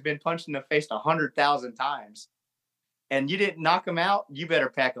face who's been punched in the face 100,000 times and you didn't knock them out, you better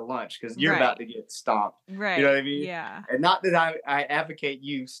pack a lunch because you're about to get stomped. Right. You know what I mean? Yeah. And not that I advocate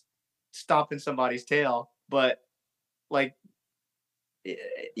you stomping somebody's tail, but like,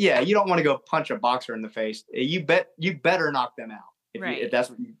 yeah, you don't want to go punch a boxer in the face. You better knock them out if that's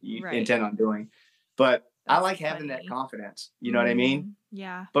what you intend on doing. But I like having that confidence. You know what I mean?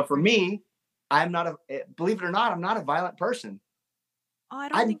 Yeah. But for me, believe it or not, I'm not a violent person. Oh, I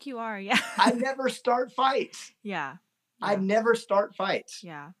don't think you are. Yeah. I never start fights. Yeah. I never start fights.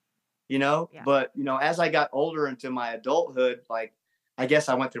 Yeah. Yeah. But, as I got older into my adulthood, like, I guess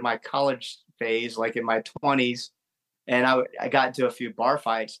I went through my college phase, like in my 20s, and I got into a few bar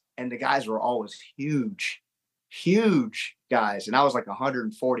fights, and the guys were always huge guys. And I was like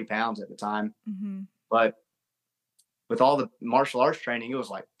 140 pounds at the time. But with all the martial arts training, it was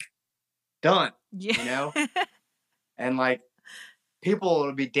like, done, and like people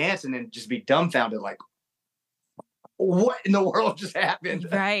would be dancing and just be dumbfounded, like, what in the world just happened?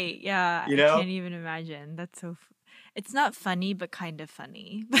 Right. Yeah. I can't even imagine. That's so, it's not funny, but kind of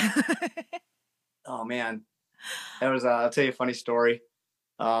funny. Oh man. I'll tell you a funny story.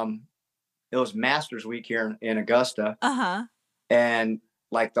 It was Masters Week here in Augusta. And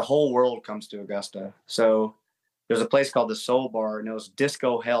like the whole world comes to Augusta. So there's a place called the Soul Bar, and it was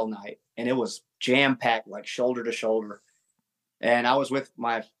Disco Hell Night, and it was jam packed, like shoulder to shoulder. And I was with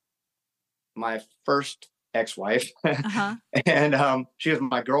my first ex-wife, and she was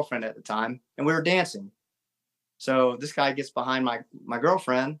my girlfriend at the time, and we were dancing. So this guy gets behind my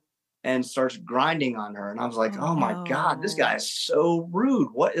girlfriend and starts grinding on her, and I was like, oh my God, this guy is so rude.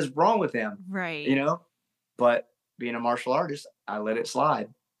 What is wrong with him? Right. But being a martial artist, I let it slide.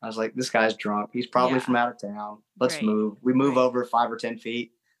 I was like, this guy's drunk. He's probably from out of town. Let's move. We move over 5 or 10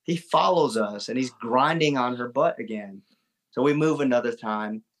 feet. He follows us, and he's grinding on her butt again. So we move another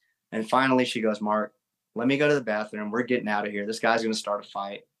time. And finally she goes, Mark, let me go to the bathroom. We're getting out of here. This guy's going to start a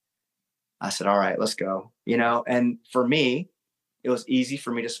fight. I said, all right, let's go. And for me, it was easy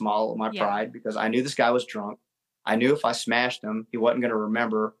for me to swallow my pride because I knew this guy was drunk. I knew if I smashed him, he wasn't going to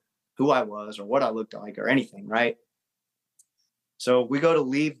remember who I was or what I looked like or anything, right? So we go to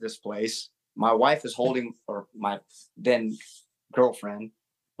leave this place. My wife is holding, or my then girlfriend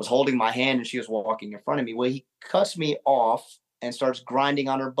was holding my hand, and she was walking in front of me. Well, he cuts me off and starts grinding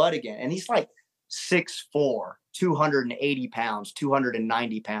on her butt again. And he's like 6'4", 280 pounds,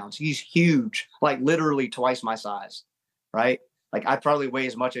 290 pounds. He's huge, like literally twice my size, right? Like I probably weigh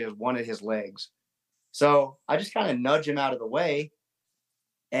as much as one of his legs. So I just kind of nudge him out of the way,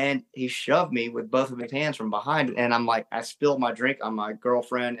 and he shoved me with both of his hands from behind. And I'm like, I spilled my drink on my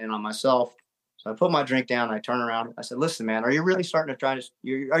girlfriend and on myself. So I put my drink down. I turn around. I said, listen, man, are you really trying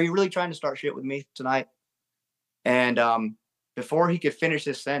to start shit with me tonight? And before he could finish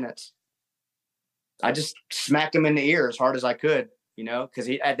his sentence, I just smacked him in the ear as hard as I could, because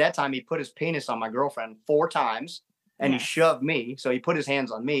at that time he put his penis on my girlfriend 4 times. And he shoved me, so he put his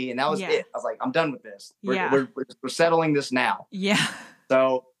hands on me, and that was it. I was like, I'm done with this. We're settling this now. Yeah.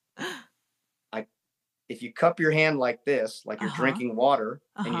 So, if you cup your hand like this, like you're drinking water,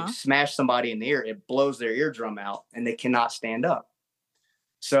 and you smash somebody in the ear, it blows their eardrum out, and they cannot stand up.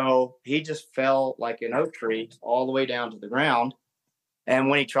 So he just fell like an oak tree all the way down to the ground. And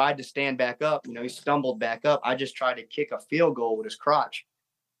when he tried to stand back up, he stumbled back up. I just tried to kick a field goal with his crotch.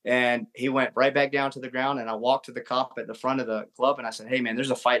 And he went right back down to the ground. And I walked to the cop at the front of the club and I said, "Hey, man,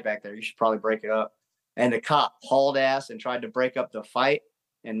 there's a fight back there. You should probably break it up." And the cop hauled ass and tried to break up the fight.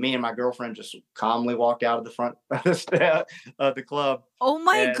 And me and my girlfriend just calmly walked out of the front of the club. Oh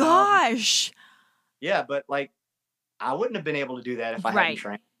my gosh. Yeah, but like, I wouldn't have been able to do that if I hadn't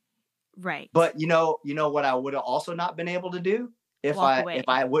trained. Right. But you know what I would have also not been able to do if I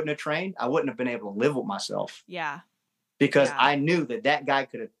wouldn't have trained? I wouldn't have been able to live with myself. Yeah. Because I knew that guy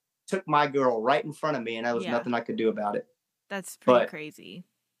could have took my girl right in front of me and there was nothing I could do about it. That's pretty crazy.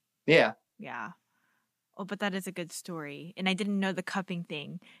 Yeah. Yeah. Oh, but that is a good story. And I didn't know the cupping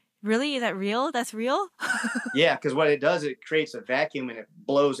thing. Really? Is that real? That's real? Yeah, because what it does, it creates a vacuum and it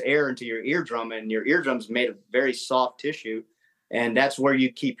blows air into your eardrum, and your eardrum's made of very soft tissue, and that's where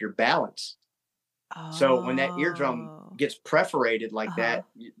you keep your balance. Oh. So when that eardrum gets perforated like that,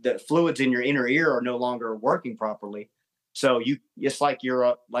 the fluids in your inner ear are no longer working properly. So it's like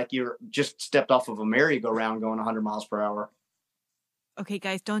you're just stepped off of a merry-go-round going 100 miles per hour. Okay,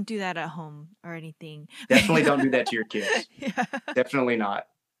 guys, don't do that at home or anything. Definitely don't do that to your kids. Yeah. Definitely not.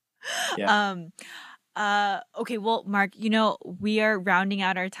 Yeah. Okay, well, Mark, we are rounding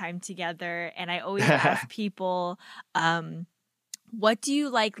out our time together, and I always ask people, what do you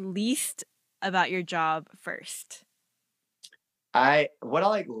like least about your job first? What I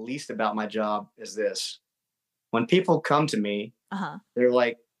like least about my job is this. When people come to me, they're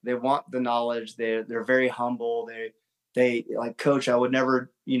like, they want the knowledge. They're very humble. They like, "Coach, I would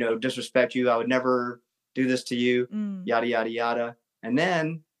never, disrespect you. I would never do this to you," yada, yada, yada. And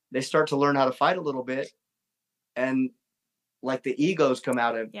then they start to learn how to fight a little bit. And like the egos come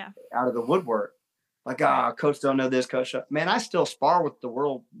out of the woodwork. Like, coach don't know this, coach. Man, I still spar with the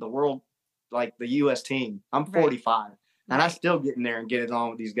world, like the U.S. team. I'm 45. And I still get in there and get it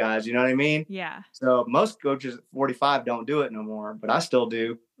on with these guys. You know what I mean? Yeah. So most coaches at 45 don't do it no more, but I still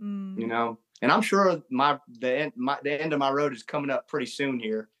do. And I'm sure the end of my road is coming up pretty soon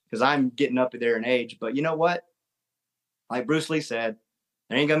here because I'm getting up there in age. But you know what? Like Bruce Lee said,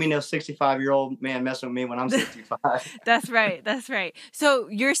 there ain't gonna be no 65-year-old man messing with me when I'm 65. That's right. That's right. So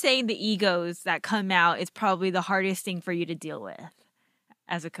you're saying the egos that come out is probably the hardest thing for you to deal with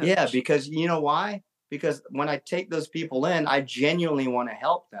as a coach. Yeah, because you know why? Because when I take those people in, I genuinely want to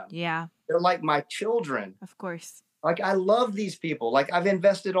help them. Yeah. They're like my children. Of course. Like, I love these people. Like, I've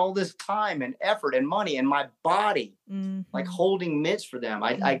invested all this time and effort and money in my body, like holding mitts for them.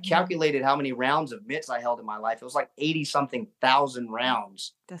 I calculated how many rounds of mitts I held in my life. It was like 80-something thousand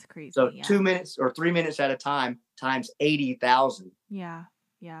rounds. That's crazy. So 2 minutes or 3 minutes at a time times 80,000. Yeah.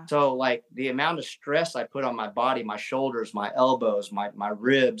 Yeah. So like the amount of stress I put on my body, my shoulders, my elbows, my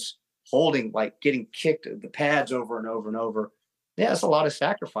ribs, holding, like getting kicked the pads over and over and over. Yeah, it's a lot of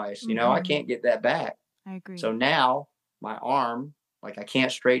sacrifice. I can't get that back. I agree. So now my arm, like I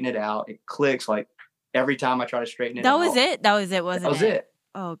can't straighten it out. It clicks like every time I try to straighten it out. That was it? That was it, wasn't it? That was it.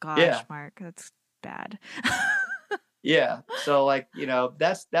 Oh gosh, Mark, that's bad. Yeah. So like,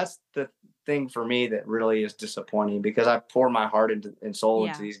 that's the thing for me that really is disappointing because I pour my heart and soul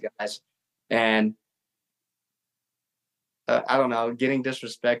into these guys. And I don't know, getting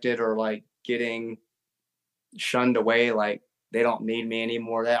disrespected or like getting shunned away, like they don't need me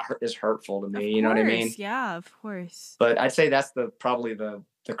anymore. That is hurtful to me. You know what I mean? Yeah, of course. But I'd say that's probably the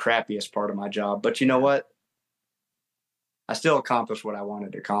crappiest part of my job. But you know what? I still accomplished what I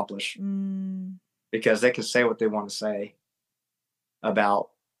wanted to accomplish because they can say what they want to say about,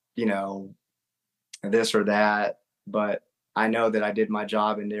 this or that. But I know that I did my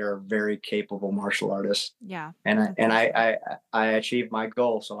job and they're very capable martial artists. Yeah. And I achieved my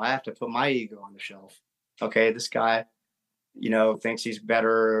goal. So I have to put my ego on the shelf. Okay, this guy, thinks he's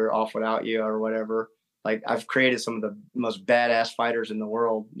better off without you or whatever. Like I've created some of the most badass fighters in the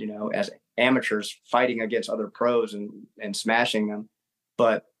world, as amateurs fighting against other pros and smashing them.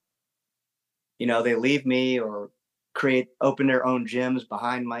 But, they leave me or open their own gyms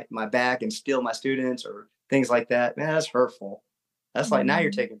behind my back and steal my students or things like that. Man, that's hurtful. That's like, now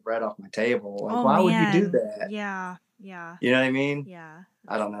you're taking bread off my table. Like, why would you do that? Yeah. Yeah. You know what I mean? Yeah.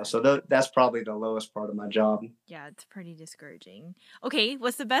 I don't know. So that's probably the lowest part of my job. Yeah, it's pretty discouraging. Okay,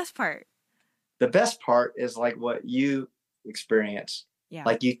 what's the best part? The best part is like what you experience. Yeah.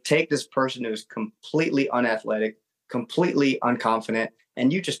 Like you take this person who's completely unathletic, completely unconfident,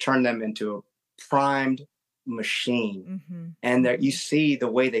 and you just turn them into a primed machine. And you see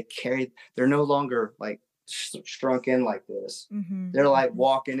the way they carry. They're no longer like shrunk in like this. Mm-hmm. They're like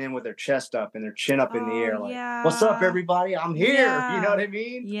walking in with their chest up and their chin up in the air, like, "What's up, everybody? I'm here." You know what I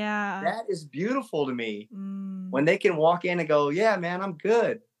mean? Yeah. That is beautiful to me. When they can walk in and go, "Yeah, man, I'm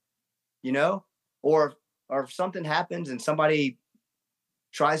good," you know, or if something happens and somebody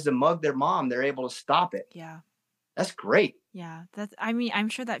tries to mug their mom, they're able to stop it. Yeah. That's great. Yeah, I mean, I'm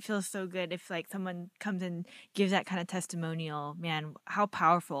sure that feels so good if like someone comes and gives that kind of testimonial. Man, how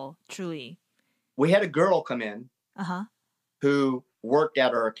powerful, truly. We had a girl come in who worked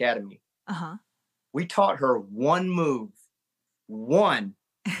at our academy. We taught her one move, and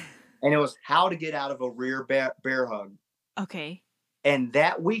it was how to get out of a rear bear hug. Okay. And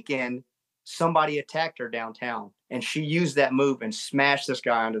that weekend, somebody attacked her downtown, and she used that move and smashed this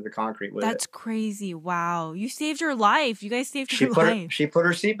guy onto the concrete with it. That's crazy. Wow. You saved her life. You guys saved her life. She put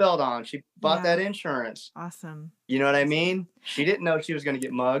her seatbelt on. She bought that insurance. Awesome. You know what I mean? She didn't know she was going to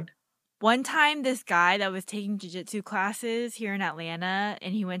get mugged. One time, this guy that was taking jiu-jitsu classes here in Atlanta,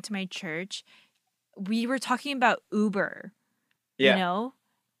 and he went to my church, we were talking about Uber, you know?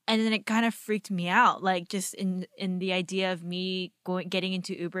 And then it kind of freaked me out, like just in the idea of me getting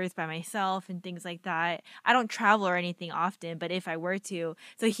into Ubers by myself and things like that. I don't travel or anything often, but if I were to,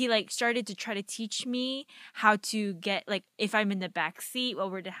 so he like started to try to teach me how to get, like, if I'm in the back seat,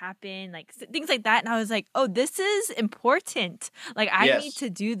 what were to happen, like things like that. And I was like, oh, this is important. Like I need to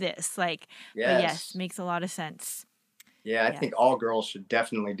do this. Like, but yes, makes a lot of sense. Yeah, I think all girls should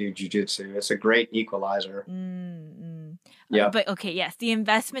definitely do jiu-jitsu. It's a great equalizer. Yeah. But okay, yes, the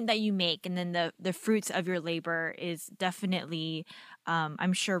investment that you make and then the fruits of your labor is definitely,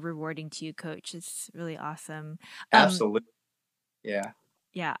 I'm sure, rewarding to you, Coach. It's really awesome. Absolutely. Yeah.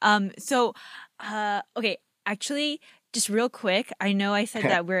 Yeah. So, okay, actually, just real quick, I know I said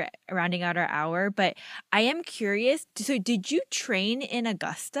that we're rounding out our hour, but I am curious. So did you train in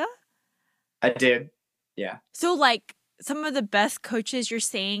Augusta? I did. Yeah. So like, some of the best coaches you're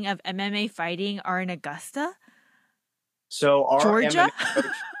saying of MMA fighting are in Augusta? So our Georgia? MMA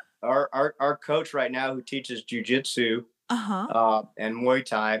coach, our coach right now who teaches jiu-jitsu and Muay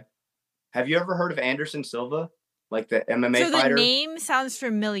Thai. Have you ever heard of Anderson Silva? Like the MMA fighter? So the name sounds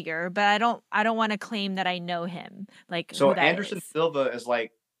familiar, but I don't want to claim that I know him. Like, so Anderson Silva is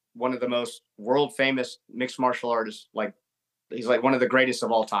like one of the most world famous mixed martial artists. Like, he's like one of the greatest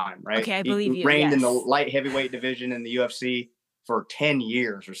of all time, right? Okay, I believe he reigned in the light heavyweight division in the UFC for 10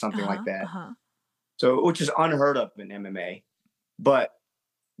 years or something like that. So, which is unheard of in MMA. But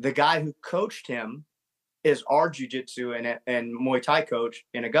the guy who coached him is our jiu-jitsu and Muay Thai coach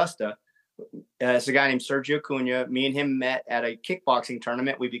in Augusta. It's a guy named Sergio Cunha. Me and him met at a kickboxing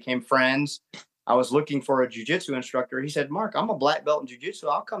tournament. We became friends. I was looking for a jiu-jitsu instructor. He said, "Mark, I'm a black belt in jiu-jitsu.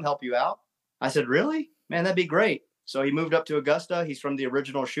 I'll come help you out." I said, "Really? Man, that'd be great." So he moved up to Augusta. He's from the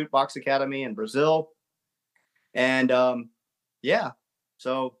original Shoot Box Academy in Brazil. And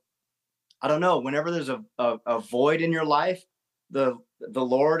so I don't know. Whenever there's a void in your life, the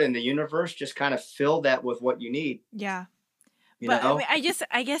Lord and the universe just kind of fill that with what you need. Yeah. But I mean,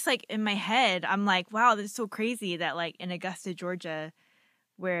 I guess like in my head, I'm like, wow, this is so crazy that like in Augusta, Georgia,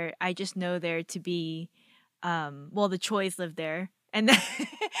 where I just know there to be, the Choys live there. And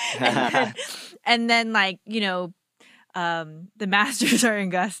then, and then like, you know, the Masters are in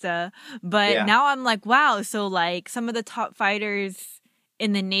Augusta, but now I'm like, wow, so like some of the top fighters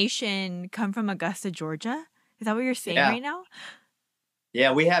in the nation come from Augusta, Georgia? Is that what you're saying right now?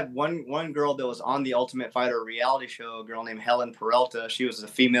 Yeah, we had one girl that was on the Ultimate Fighter reality show, a girl named Helen Peralta. She was a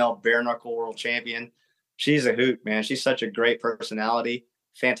female bare knuckle world champion. She's a hoot, man. She's such a great personality,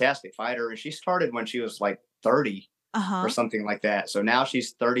 fantastic fighter. And she started when she was like 30 or something like that. So now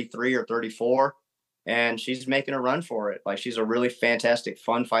she's 33 or 34. And she's making a run for it. Like, she's a really fantastic,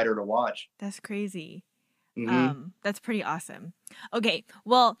 fun fighter to watch. That's crazy. That's pretty awesome. Okay,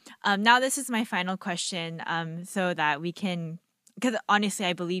 well, now this is my final question, so that we can, because honestly,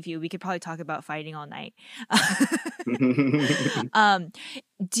 I believe you. We could probably talk about fighting all night.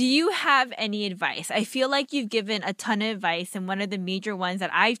 Do you have any advice? I feel like you've given a ton of advice, and one of the major ones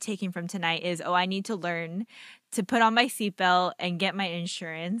that I've taken from tonight is, I need to learn to put on my seatbelt and get my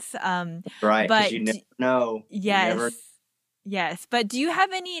insurance. Right, because you never know. Yes. Yes. But do you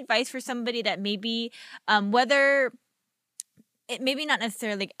have any advice for somebody that maybe, whether it maybe not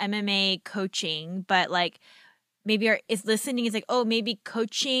necessarily like MMA coaching, but like maybe is listening is like, oh, maybe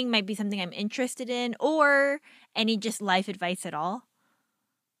coaching might be something I'm interested in, or any just life advice at all?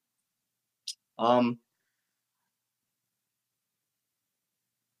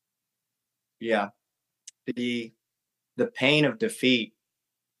 Yeah. The pain of defeat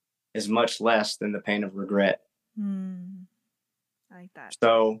is much less than the pain of regret. I like that.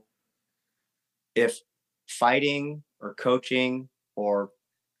 So if fighting or coaching or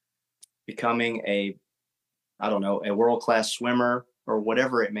becoming a world-class swimmer or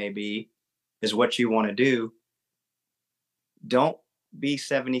whatever it may be is what you want to do, don't be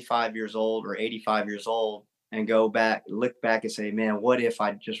 75 years old or 85 years old and look back and say, man, what if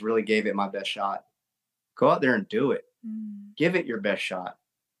I just really gave it my best shot? Go out there and do it. Give it your best shot.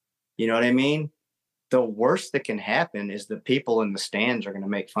 You know what I mean? The worst that can happen is the people in the stands are going to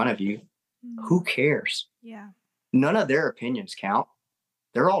make fun of you. Who cares? Yeah. None of their opinions count.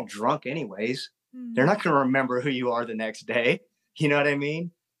 They're all drunk anyways. They're not going to remember who you are the next day. You know what I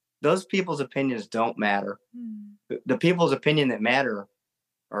mean? Those people's opinions don't matter. The people's opinion that matter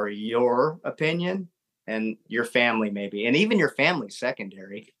are your opinion and your family, maybe. And even your family's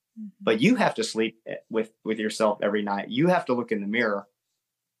secondary. But you have to sleep with yourself every night. You have to look in the mirror.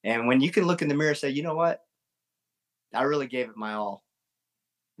 And when you can look in the mirror and say, you know what? I really gave it my all.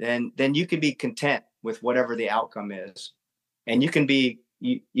 Then you can be content with whatever the outcome is. And you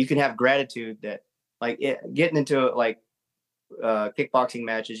can have gratitude that, like, getting into kickboxing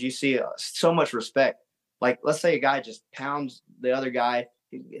matches, you see so much respect. Like, let's say a guy just pounds the other guy.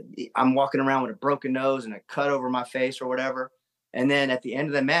 I'm walking around with a broken nose and a cut over my face or whatever. And then at the end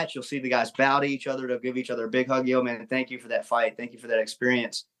of the match, you'll see the guys bow to each other. They'll give each other a big hug. Yo, man, thank you for that fight. Thank you for that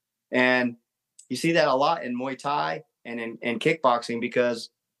experience. And you see that a lot in Muay Thai and in kickboxing, because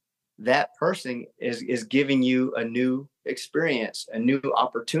that person is giving you a new experience, a new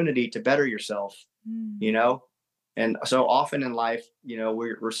opportunity to better yourself, you know? And so often in life, you know,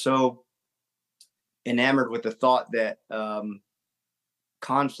 we're so enamored with the thought that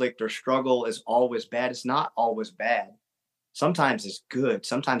conflict or struggle is always bad. It's not always bad. Sometimes it's good.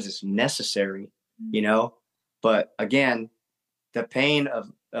 Sometimes it's necessary, you know? But again, the pain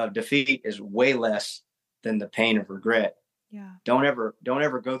of defeat is way less than the pain of regret. Yeah. Don't ever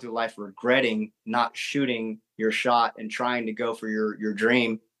go through life regretting not shooting your shot and trying to go for your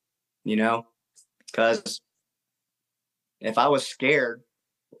dream, you know? Because if I was scared,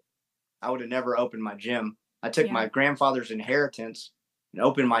 I would have never opened my gym. I took my grandfather's inheritance and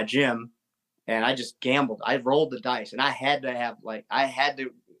opened my gym, and I just gambled. I rolled the dice, and I had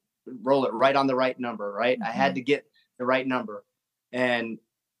to roll it right on the right number, right? I had to get the right number, and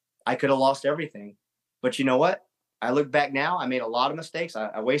I could have lost everything. But you know what? I look back now, I made a lot of mistakes.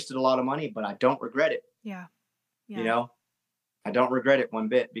 I wasted a lot of money, but I don't regret it. Yeah. You know, I don't regret it one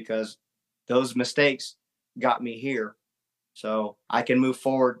bit, because those mistakes got me here. So I can move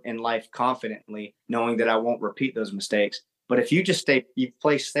forward in life confidently, knowing that I won't repeat those mistakes. But if you just you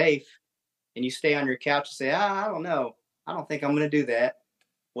play safe and you stay on your couch and say, I don't know, I don't think I'm going to do that.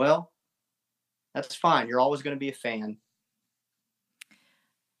 Well, that's fine. You're always going to be a fan.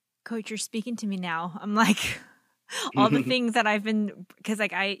 Coach, you're speaking to me now. I'm like, all the things that I've been, because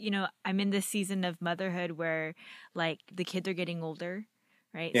like I'm in this season of motherhood where like the kids are getting older,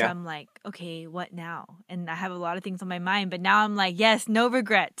 right? Yeah. So I'm like, okay, what now? And I have a lot of things on my mind, but now I'm like, yes, no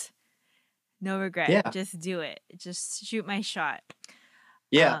regret. Yeah. Just do it. Just shoot my shot.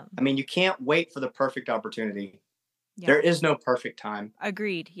 Yeah. I mean, you can't wait for the perfect opportunity. Yeah. There is no perfect time.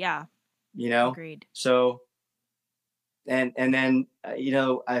 Agreed. Yeah. You know? Agreed. So, and then, you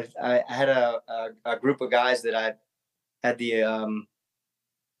know, I had a group of guys that I had the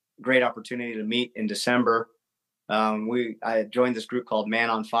great opportunity to meet in December. I joined this group called Man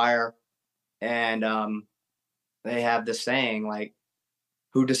on Fire, and they have this saying, like,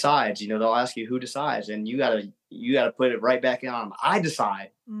 who decides? You know, they'll ask you who decides, and you gotta put it right back on them. I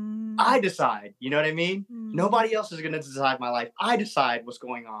decide. I decide. You know what I mean? Nobody else is going to decide my life. I decide what's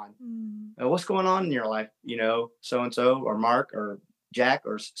going on. What's going on in your life? You know, so and so, or Mark, or Jack,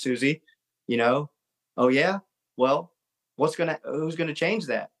 or Susie. You know, oh yeah. Well, who's gonna change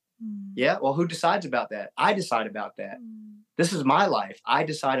that? Yeah. Well, who decides about that? I decide about that. This is my life. I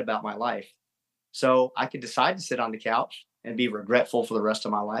decide about my life. So I could decide to sit on the couch and be regretful for the rest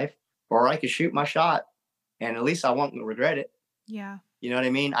of my life, or I could shoot my shot, and at least I won't regret it. Yeah. You know what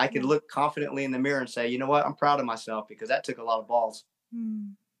I mean? I could look confidently in the mirror and say, you know what? I'm proud of myself, because that took a lot of balls.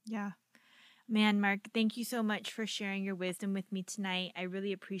 Yeah. Man, Mark, thank you so much for sharing your wisdom with me tonight. I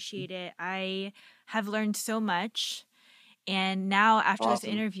really appreciate it. I have learned so much. And now after this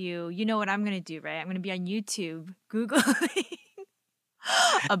interview, you know what I'm going to do, right? I'm going to be on YouTube, Googling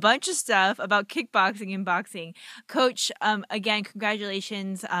a bunch of stuff about kickboxing and boxing. Coach, again,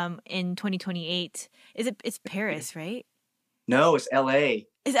 congratulations in 2028. It's Paris, right? No, it's LA.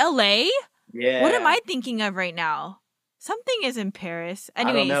 Is LA? Yeah. What am I thinking of right now? Something is in Paris.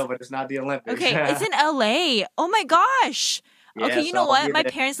 Anyways, I don't know, but it's not the Olympics. Okay, it's in LA. Oh my gosh. Yeah, okay, you so know I'll what? be My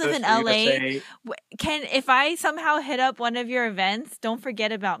there parents live in for LA. USA. If I somehow hit up one of your events, don't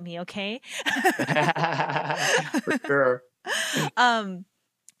forget about me, okay? For sure. um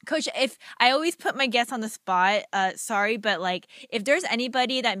Coach, if I always put my guests on the spot, sorry, but like if there's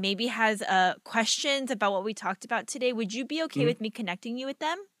anybody that maybe has questions about what we talked about today, would you be okay Mhm. with me connecting you with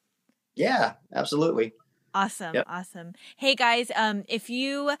them? Yeah, absolutely. Awesome. Yep. Awesome. Hey guys, if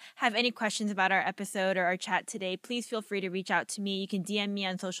you have any questions about our episode or our chat today, please feel free to reach out to me. You can DM me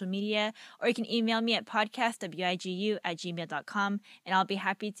on social media or you can email me at podcastwigu@gmail.com and I'll be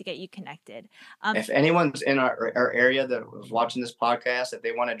happy to get you connected. If anyone's in our area that was watching this podcast, if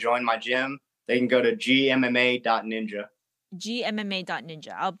they want to join my gym, they can go to gmma.ninja.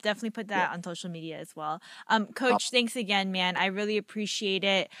 gmma.ninja. I'll definitely put that Yeah. on social media as well. Coach, thanks again, man. I really appreciate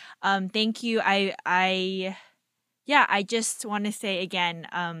it. Thank you. I just want to say again,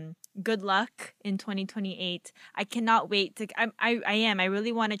 good luck in 2028. I cannot wait to, I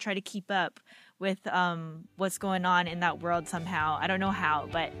really want to try to keep up with, what's going on in that world somehow. I don't know how,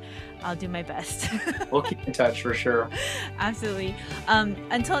 but I'll do my best. We'll keep in touch for sure. Absolutely.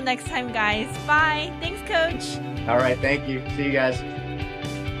 Until next time, guys. Bye. Thanks, Coach. All right. Thank you. See you guys.